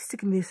mean, my sister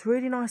gave me this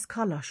really nice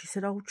colour. She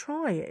said, "I'll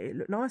try it. It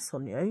looked nice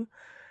on you."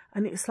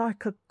 And it's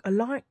like a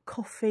light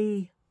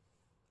coffee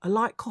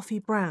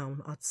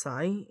brown, I'd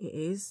say it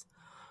is.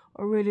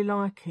 I really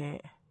like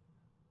it.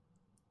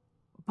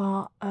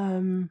 But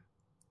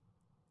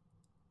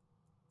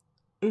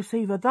it's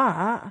either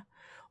that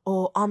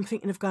or I'm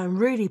thinking of going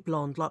really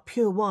blonde, like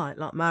pure white,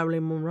 like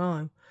Marilyn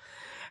Monroe.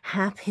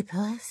 Happy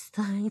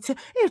birthday to...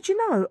 Yeah, do you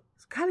know,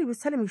 Callie was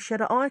telling me she had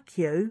an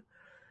IQ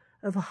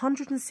of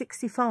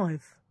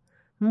 165,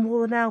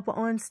 more than Albert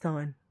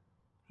Einstein.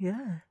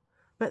 Yeah,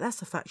 but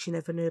that's a fact she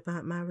never knew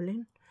about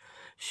Marilyn.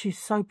 She's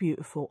so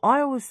beautiful.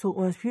 I always thought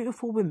the most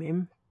beautiful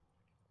women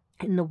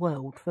in the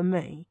world, for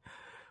me,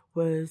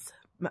 was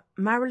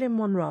Marilyn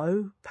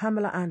Monroe,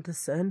 Pamela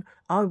Anderson.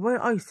 I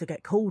used to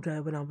get called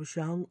her when I was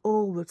young,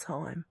 all the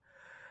time.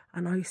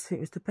 And I used to think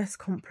it was the best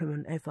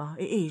compliment ever.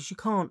 It is. You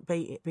can't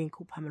beat it being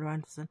called Pamela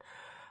Anderson.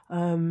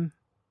 And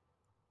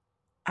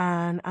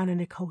Anna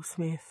Nicole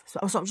Smith. So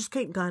I'm just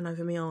keeping going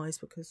over my eyes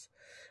because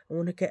I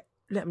want to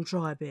let them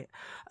dry a bit.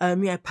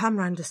 Yeah,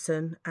 Pamela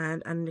Anderson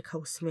and Anna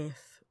Nicole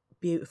Smith.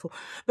 Beautiful.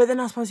 But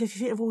then I suppose if you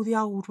think of all the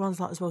old ones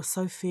like as well,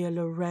 Sophia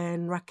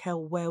Loren,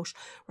 Raquel Welch.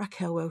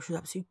 Raquel Welch was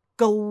absolutely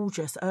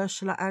gorgeous.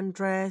 Ursula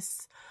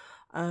Andress,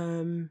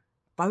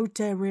 Bo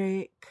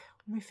Derek.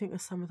 Let me think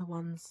of some of the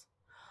ones.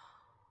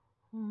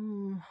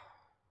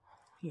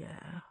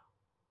 Yeah.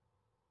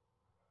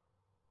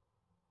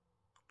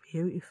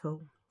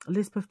 Beautiful.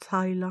 Elizabeth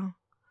Taylor.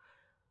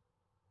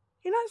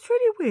 You know, it's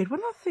really weird.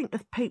 When I think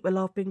of people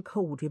I've been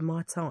called in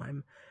my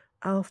time,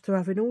 after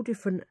having all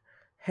different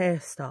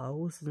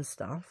hairstyles and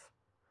stuff,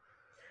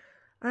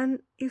 and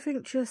you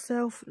think to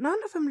yourself,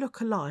 none of them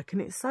look alike,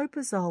 and it's so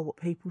bizarre what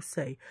people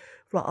see.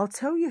 Right, I'll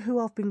tell you who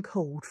I've been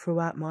called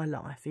throughout my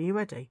life. Are you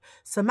ready?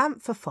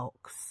 Samantha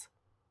Fox.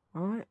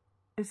 All right,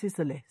 this is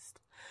the list.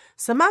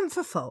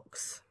 Samantha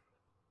Fox,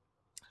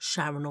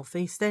 Sharon off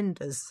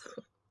EastEnders,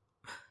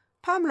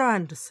 Pamela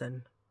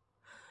Anderson,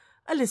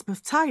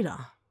 Elizabeth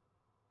Taylor,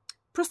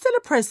 Priscilla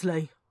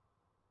Presley,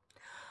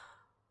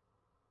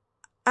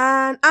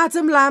 and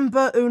Adam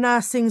Lambert, who now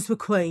sings with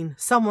Queen.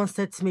 Someone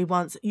said to me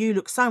once, "You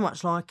look so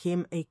much like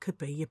him, he could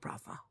be your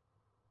brother."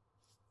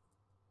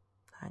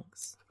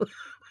 Thanks.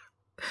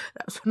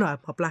 That was when I had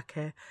my black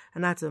hair,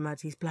 and Adam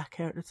had his black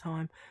hair at the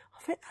time.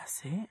 I think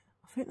that's it.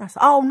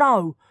 Oh,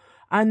 no.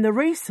 And the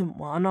recent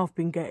one I've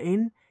been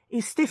getting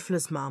is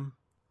Stifler's mum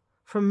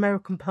from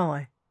American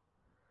Pie.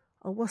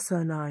 Oh, what's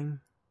her name?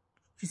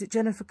 Is it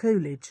Jennifer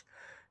Coolidge?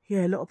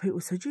 Yeah, a lot of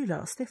people said, you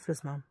like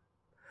Stifler's mum.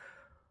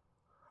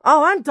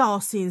 Oh, and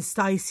Darcy and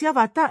Stacey. I've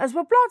had that as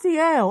well. Bloody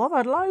hell. I've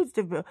had loads of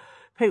different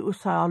people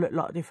say I look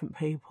like different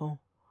people.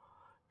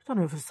 I don't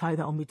know if I say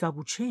that on my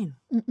double chin.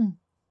 Do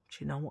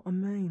you know what I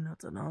mean? I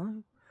don't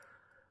know.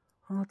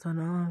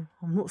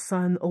 I'm not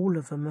saying that all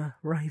of them are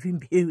raving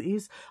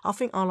beauties. I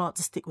think I like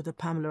to stick with the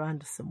Pamela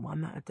Anderson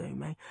one. That'd do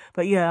me.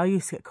 But yeah, I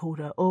used to get called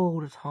her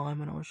all the time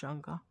when I was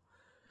younger.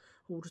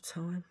 All the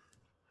time.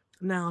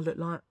 Now I look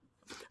like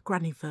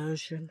granny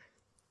version.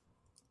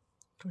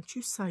 Don't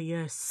you say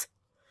yes?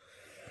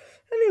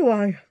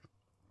 Anyway,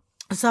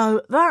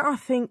 so that I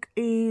think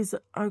is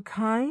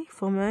okay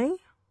for me.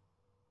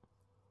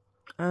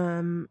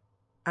 And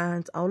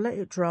I'll let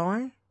it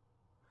dry.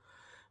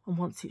 And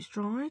once it's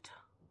dried,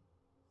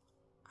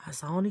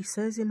 as Arnie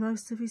says in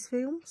most of his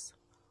films,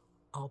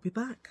 I'll be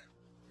back.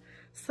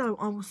 So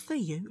I will see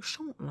you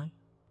shortly.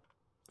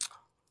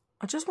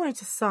 I just wanted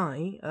to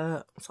say,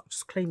 so I'll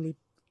just clean the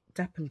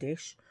dappen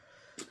dish.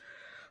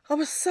 I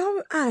was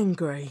so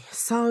angry.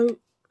 So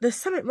there's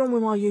something wrong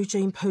with my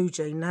Eugene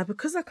Poogene now,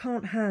 because I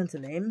can't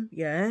handle him,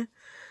 yeah,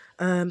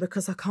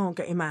 because I can't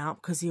get him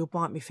out because he'll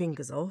bite my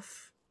fingers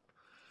off.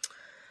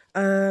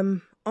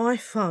 I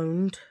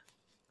phoned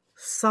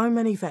so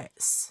many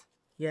vets,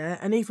 yeah,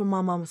 and even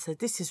my mum said,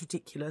 this is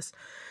ridiculous.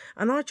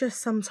 And I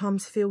just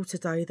sometimes feel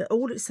today that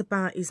all it's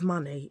about is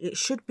money. It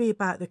should be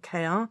about the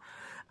care.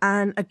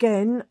 And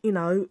again, you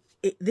know,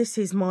 this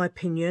is my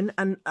opinion,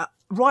 and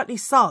rightly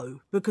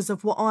so, because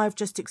of what I've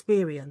just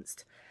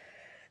experienced.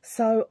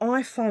 So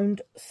I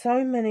phoned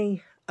so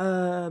many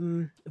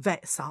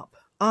vets up.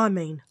 I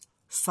mean,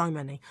 so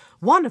many.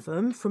 One of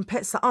them from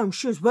Pets at Home,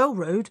 she was well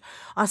rude.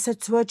 I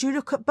said to her, do you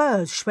look at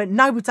birds? She went,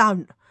 no, we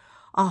don't.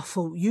 I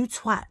thought, you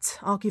twat,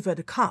 I'll give her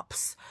the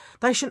cups.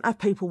 They shouldn't have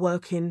people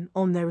working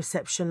on their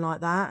reception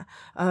like that.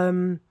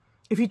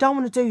 If you don't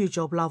want to do your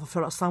job, love, I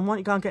feel like saying, why don't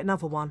you go and get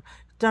another one?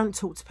 Don't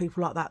talk to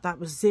people like that. That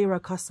was zero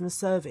customer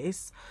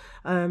service.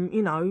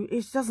 You know,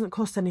 it doesn't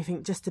cost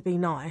anything just to be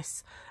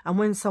nice. And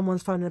when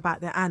someone's phoning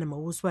about their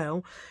animal as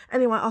well.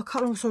 Anyway, I'll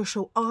cut long story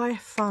short. I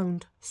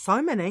phoned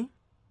so many.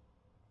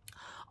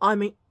 I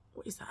mean,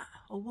 what is that?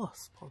 A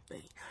wasp,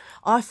 probably.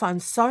 I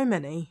phoned so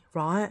many,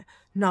 right?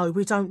 No,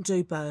 we don't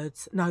do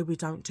birds. No, we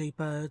don't do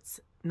birds.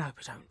 No,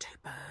 we don't do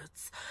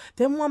birds.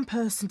 Then one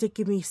person did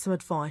give me some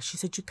advice. She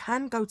said, you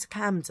can go to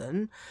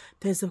Camden.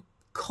 There's a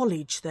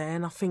college there,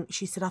 and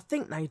she said, I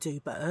think they do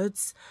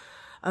birds.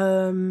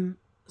 So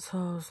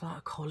I was like,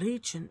 a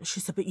college? And she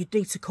said, but you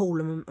need to call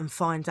them and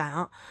find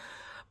out.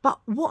 But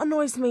what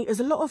annoys me is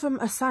a lot of them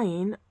are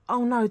saying,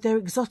 oh no, they're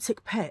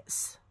exotic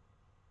pets.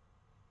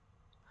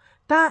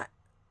 That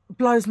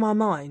blows my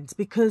mind,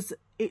 because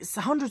it's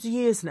hundreds of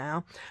years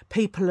now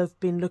people have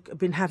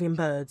been having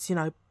birds, you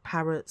know,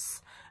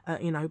 parrots,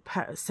 you know,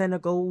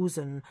 Senegals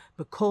and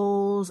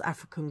macaws,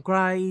 African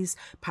greys,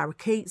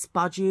 parakeets,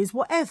 budgies,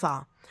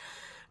 whatever.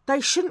 They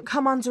shouldn't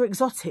come under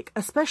exotic,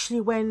 especially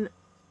when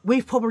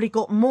we've probably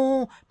got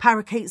more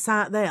parakeets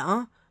out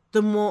there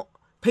than what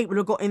people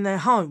have got in their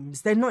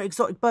homes. They're not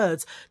exotic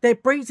birds. They're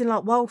breeding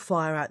like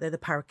wildfire out there, the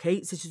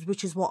parakeets,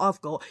 which is what I've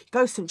got. You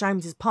go to St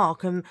James's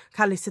Park, and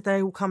Callie said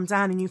they all come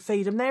down and you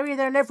feed them. They're here,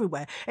 there and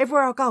everywhere.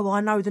 Everywhere I go, I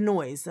know the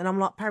noise. And I'm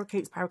like,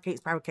 parakeets, parakeets,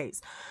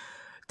 parakeets.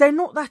 They're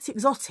not that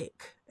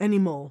exotic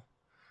anymore.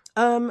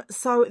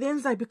 So at the end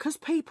of the day, because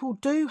people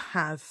do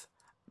have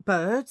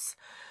birds,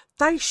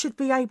 they should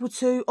be able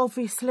to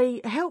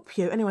obviously help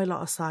you. Anyway,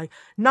 like I say,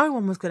 no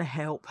one was going to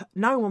help.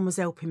 No one was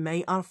helping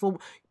me. I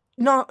thought,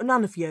 no,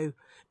 none of you.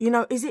 You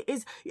know,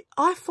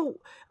 I thought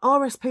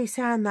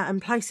RSPCA and that,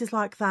 and places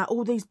like that,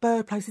 all these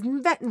bird places,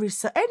 and veterinaries,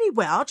 so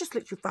anywhere, I just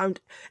literally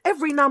phoned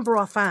every number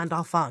I found,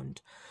 I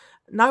phoned.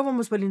 No one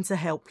was willing to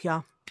help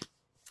you.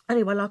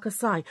 Anyway, like I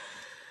say,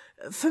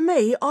 for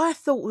me, I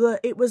thought that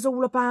it was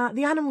all about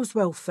the animals'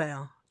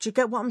 welfare. Do you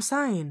get what I'm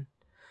saying?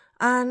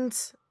 And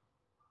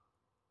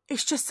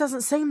it just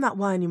doesn't seem that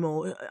way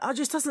anymore. It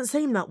just doesn't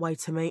seem that way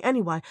to me.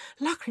 Anyway,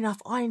 luckily enough,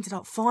 I ended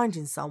up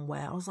finding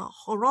somewhere. I was like,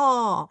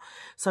 hurrah.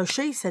 So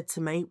she said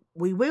to me,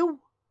 we will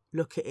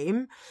look at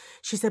him.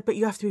 She said, but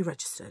you have to be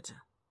registered.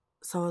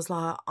 So I was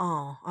like,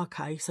 oh,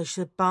 okay. So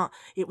she said, but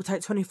it will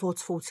take 24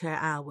 to 48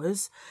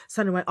 hours.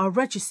 So anyway, I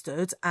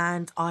registered,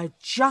 and I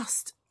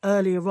just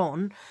earlier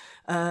on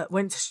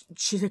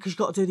she said, because you've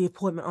got to do the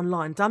appointment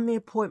online. Done the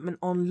appointment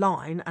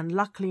online, and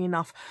luckily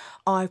enough,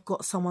 I've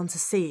got someone to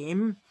see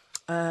him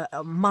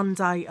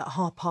Monday at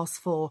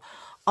 4:30.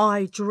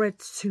 I dread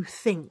to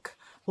think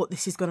what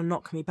this is going to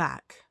knock me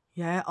back.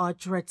 Yeah, I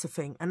dread to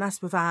think. And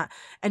that's without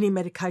any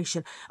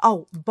medication.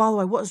 Oh, by the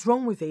way, what's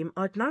wrong with him?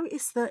 I'd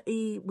noticed that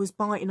he was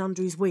biting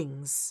under his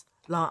wings.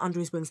 like under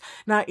his wings.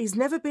 Now, he's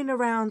never been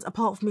around,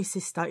 apart from his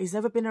sister, he's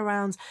never been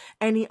around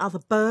any other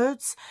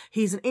birds.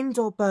 He's an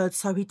indoor bird,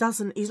 so he's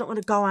not going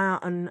to go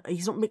out, and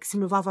he's not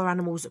mixing with other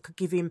animals that could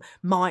give him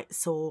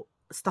mites or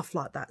stuff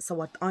like that.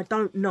 So I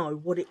don't know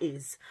what it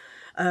is.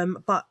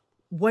 But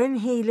when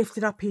he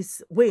lifted up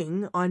his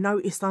wing, I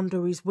noticed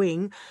under his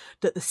wing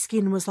that the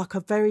skin was like a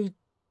very,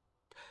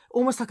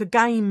 almost like a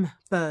game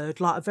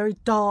bird, like a very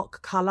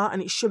dark colour,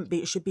 and it shouldn't be.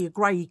 It should be a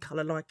grey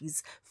colour like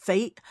his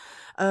feet.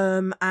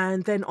 And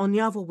then on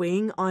the other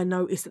wing, I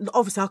noticed,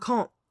 obviously I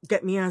can't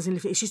get my hands in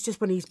it, it's just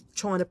when he's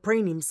trying to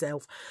preen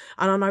himself,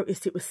 and I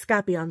noticed it was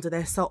scabby under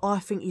there, so I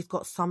think he's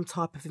got some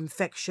type of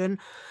infection.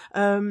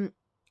 I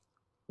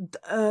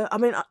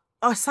mean,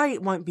 I say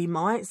it won't be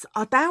mites.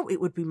 I doubt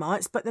it would be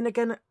mites, but then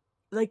again,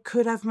 they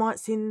could have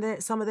mites in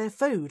some of their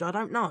food. I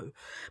don't know.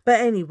 But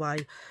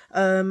anyway,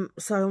 so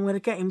I'm going to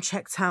get him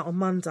checked out on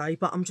Monday.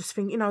 But I'm just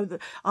thinking, you know,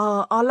 that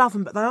I love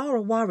him, but they are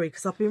a worry,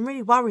 because I've been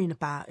really worrying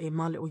about him,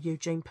 my little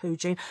Eugene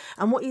Poogene.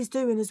 And what he's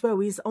doing as well,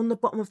 he's on the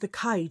bottom of the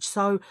cage.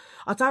 So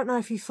I don't know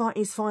if he's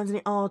finding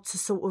it hard to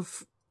sort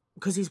of,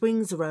 because his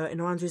wings are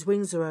hurting, or under his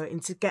wings are hurting,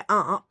 to get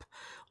up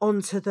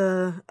onto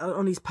the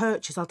on his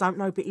perches. I don't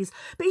know, but he's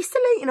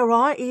still eating all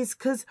right.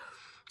 Because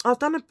I've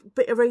done a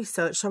bit of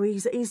research, so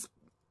he's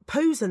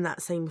poos and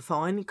that seem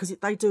fine, because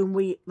they do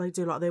like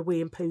their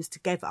wee and poos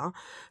together.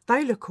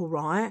 They look all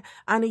right,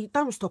 and he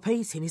don't stop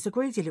eating. He's a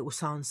greedy little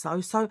so-and-so,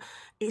 so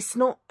it's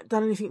not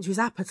done anything to his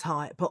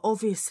appetite. But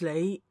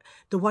obviously,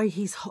 the way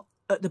he's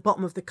at the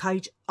bottom of the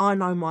cage, I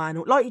know my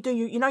animal, like you do,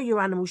 you know your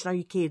animals, you know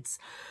your kids,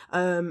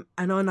 and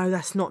I know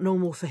that's not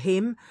normal for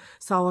him.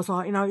 So I was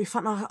like, you know,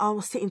 I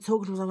was sitting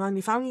talking to him, I was like,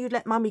 if only you'd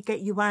let mummy get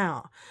you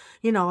out,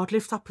 you know, I'd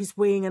lift up his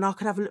wing and I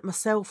could have a look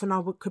myself, and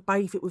I could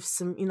bathe it with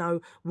some, you know,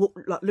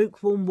 like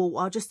lukewarm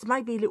water, just to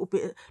maybe a little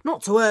bit,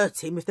 not to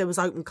hurt him. If there was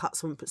open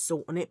cuts, I wouldn't put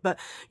salt on it, but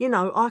you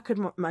know, I could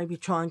maybe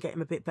try and get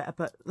him a bit better.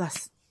 But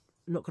that's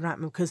not going to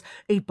happen, because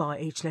he'd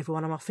bite each and every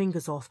one of my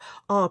fingers off.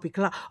 I'll be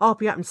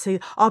able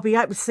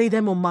to see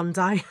them on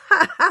Monday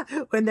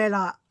when they're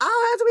like,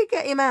 oh, how do we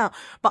get him out?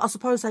 But I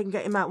suppose they can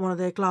get him out one of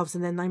their gloves,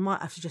 and then they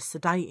might have to just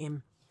sedate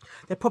him.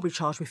 They'll probably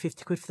charge me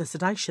 50 quid for the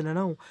sedation and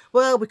all.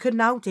 Well, we couldn't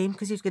hold him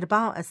because he was going to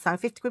bite us, so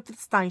 50 quid for the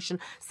sedation,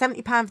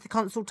 £70 for the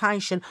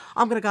consultation.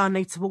 I'm going to go and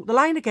need to walk the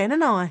lane again,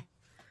 and I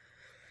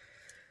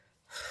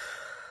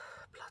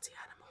bloody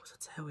animals,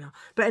 I tell you.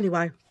 But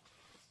anyway,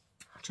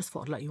 I just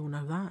thought I'd let you all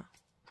know that.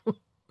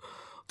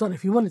 Don't know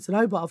if you wanted to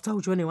know, but I've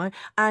told you anyway.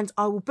 And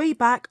I will be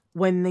back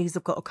when these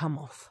have got to come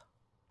off.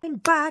 I'm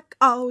back.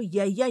 Oh,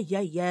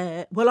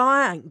 yeah. Well,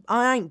 I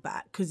ain't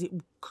back, because it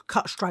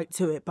cut straight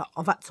to it, but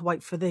I've had to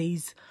wait for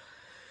these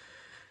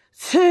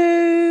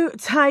to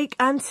take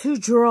and to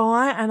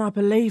dry, and I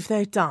believe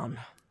they're done.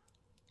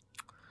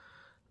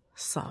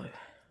 So,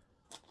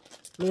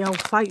 the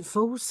old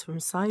faithfuls from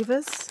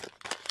Savers,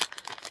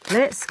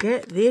 let's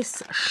get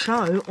this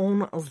show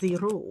on the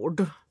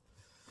road.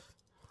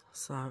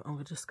 So,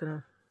 I'm just going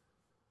to...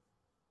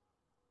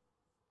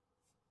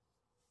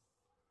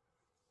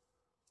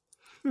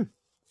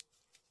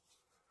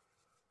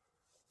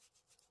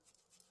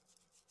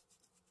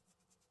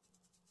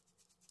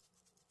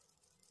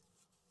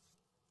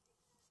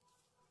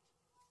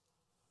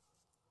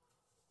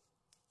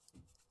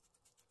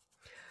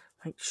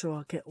 Make sure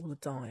I get all the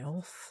dye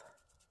off.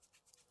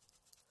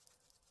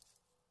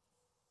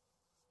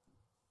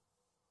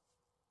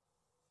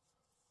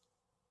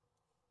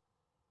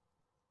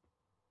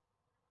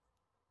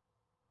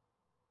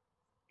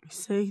 You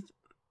see,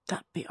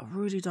 that bit I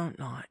really don't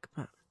like,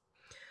 but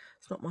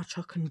there's not much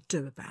I can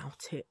do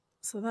about it.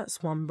 So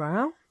that's one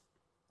brow.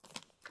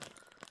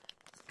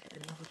 Let's get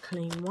another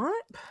clean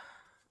wipe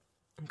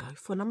and go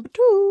for number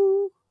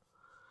 2.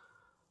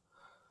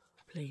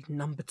 Bleeding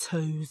number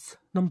 2s.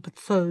 Number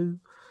 2.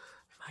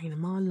 Pain in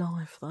my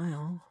life, they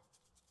are.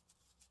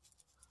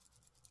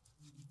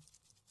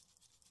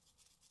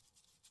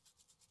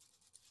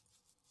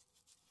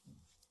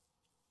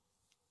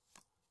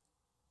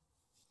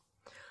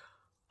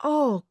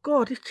 Oh,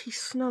 God, itchy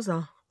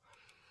snuzzer.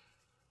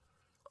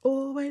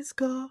 Always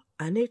got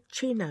an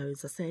itchy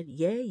nose. I said,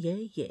 yeah.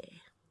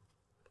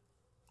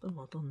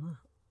 Oh, I've done that.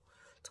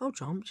 Told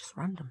you, I'm just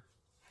random.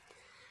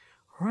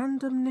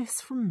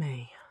 Randomness from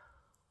me.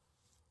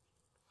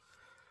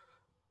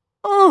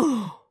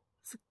 Oh,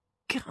 it's a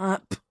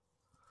cap.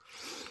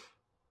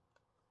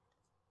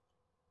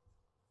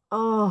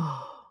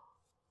 Oh.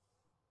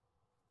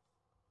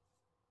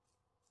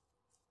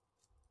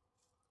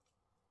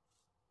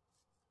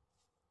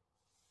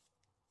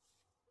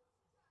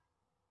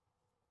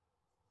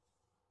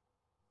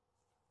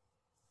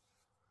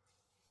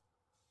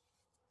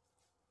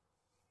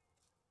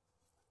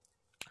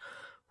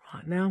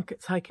 Right, now I'm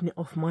taking it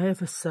off my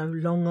ever so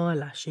long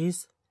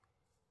eyelashes.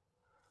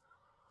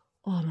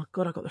 Oh my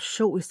God, I've got the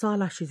shortest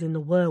eyelashes in the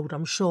world,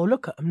 I'm sure.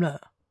 Look at them,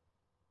 look.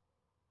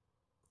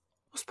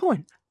 What's the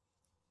point?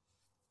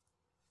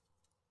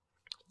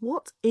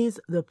 What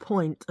is the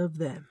point of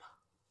them?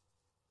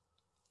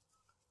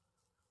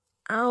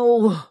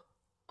 Ow!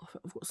 I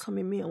think I've got some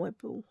in my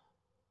eyeball.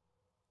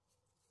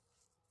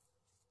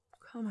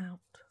 come out.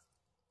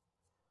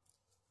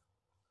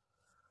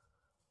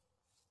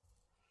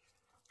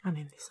 And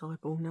in this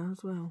eyeball now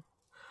as well.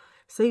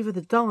 It's either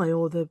the dye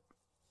or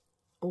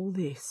all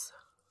this.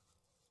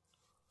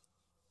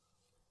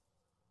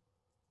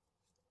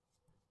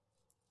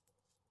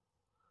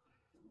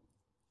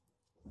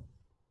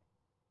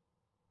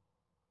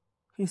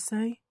 You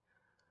see?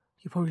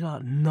 You're probably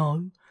like,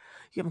 no,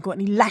 you haven't got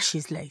any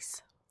lashes,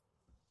 Lise.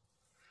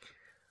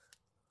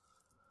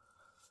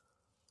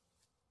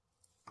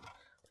 I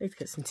need to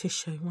get some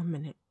tissue, 1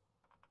 minute.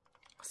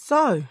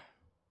 So,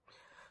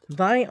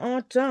 they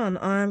are done.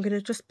 I'm going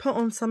to just put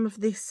on some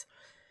of this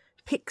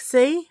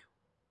Pixie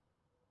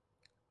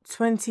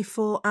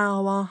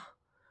 24-hour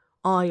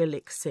eye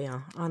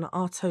elixir. And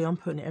I'll tell you, I'm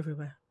putting it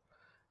everywhere.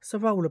 It's a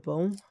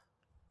rollerball.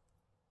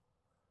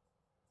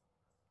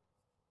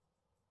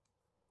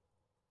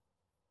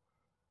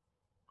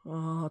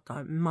 Oh,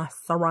 don't mess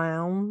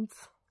around.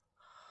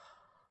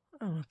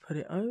 I'm going to put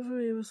it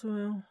over here as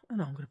well.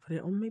 And I'm going to put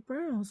it on my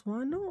brows.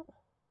 Why not?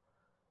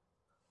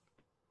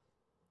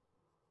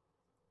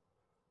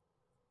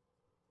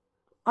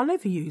 I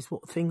never use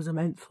what things are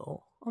meant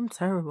for. I'm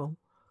terrible.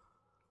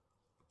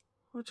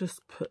 I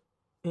just put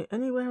it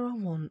anywhere I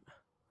want.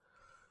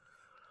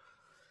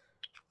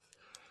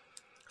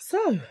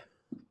 So,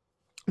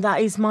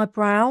 that is my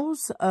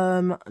brows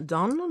done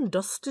and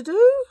dusted.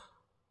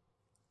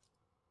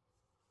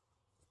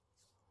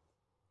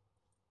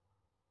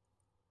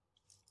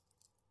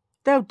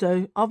 They'll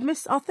do. I've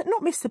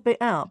not missed a bit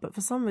out, but for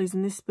some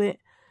reason this bit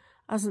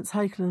hasn't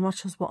taken as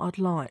much as what I'd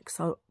like.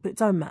 So, but it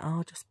don't matter.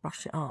 I'll just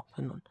brush it up,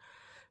 and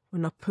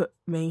when I put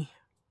me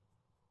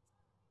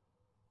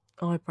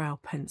eyebrow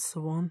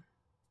pencil on,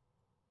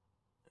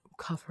 it'll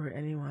cover it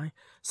anyway.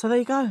 So there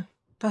you go.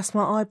 That's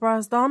my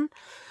eyebrows done.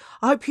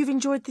 I hope you've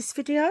enjoyed this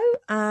video.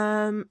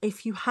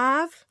 If you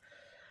have,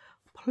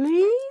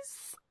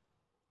 please,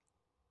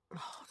 I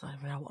don't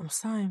even know what I'm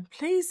saying.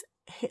 Please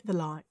hit the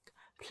like.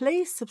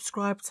 Please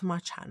subscribe to my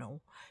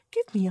channel.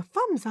 Give me a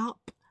thumbs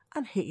up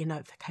and hit your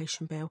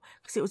notification bell,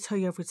 because it will tell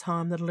you every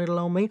time that a little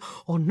old me,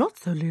 or not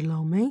so little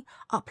old me,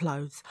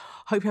 uploads.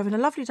 Hope you're having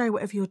a lovely day,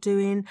 whatever you're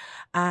doing.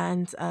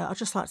 And I'd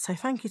just like to say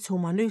thank you to all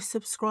my new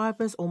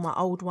subscribers, all my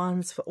old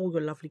ones, for all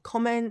your lovely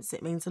comments.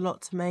 It means a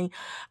lot to me.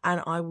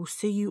 And I will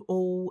see you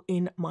all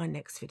in my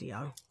next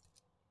video.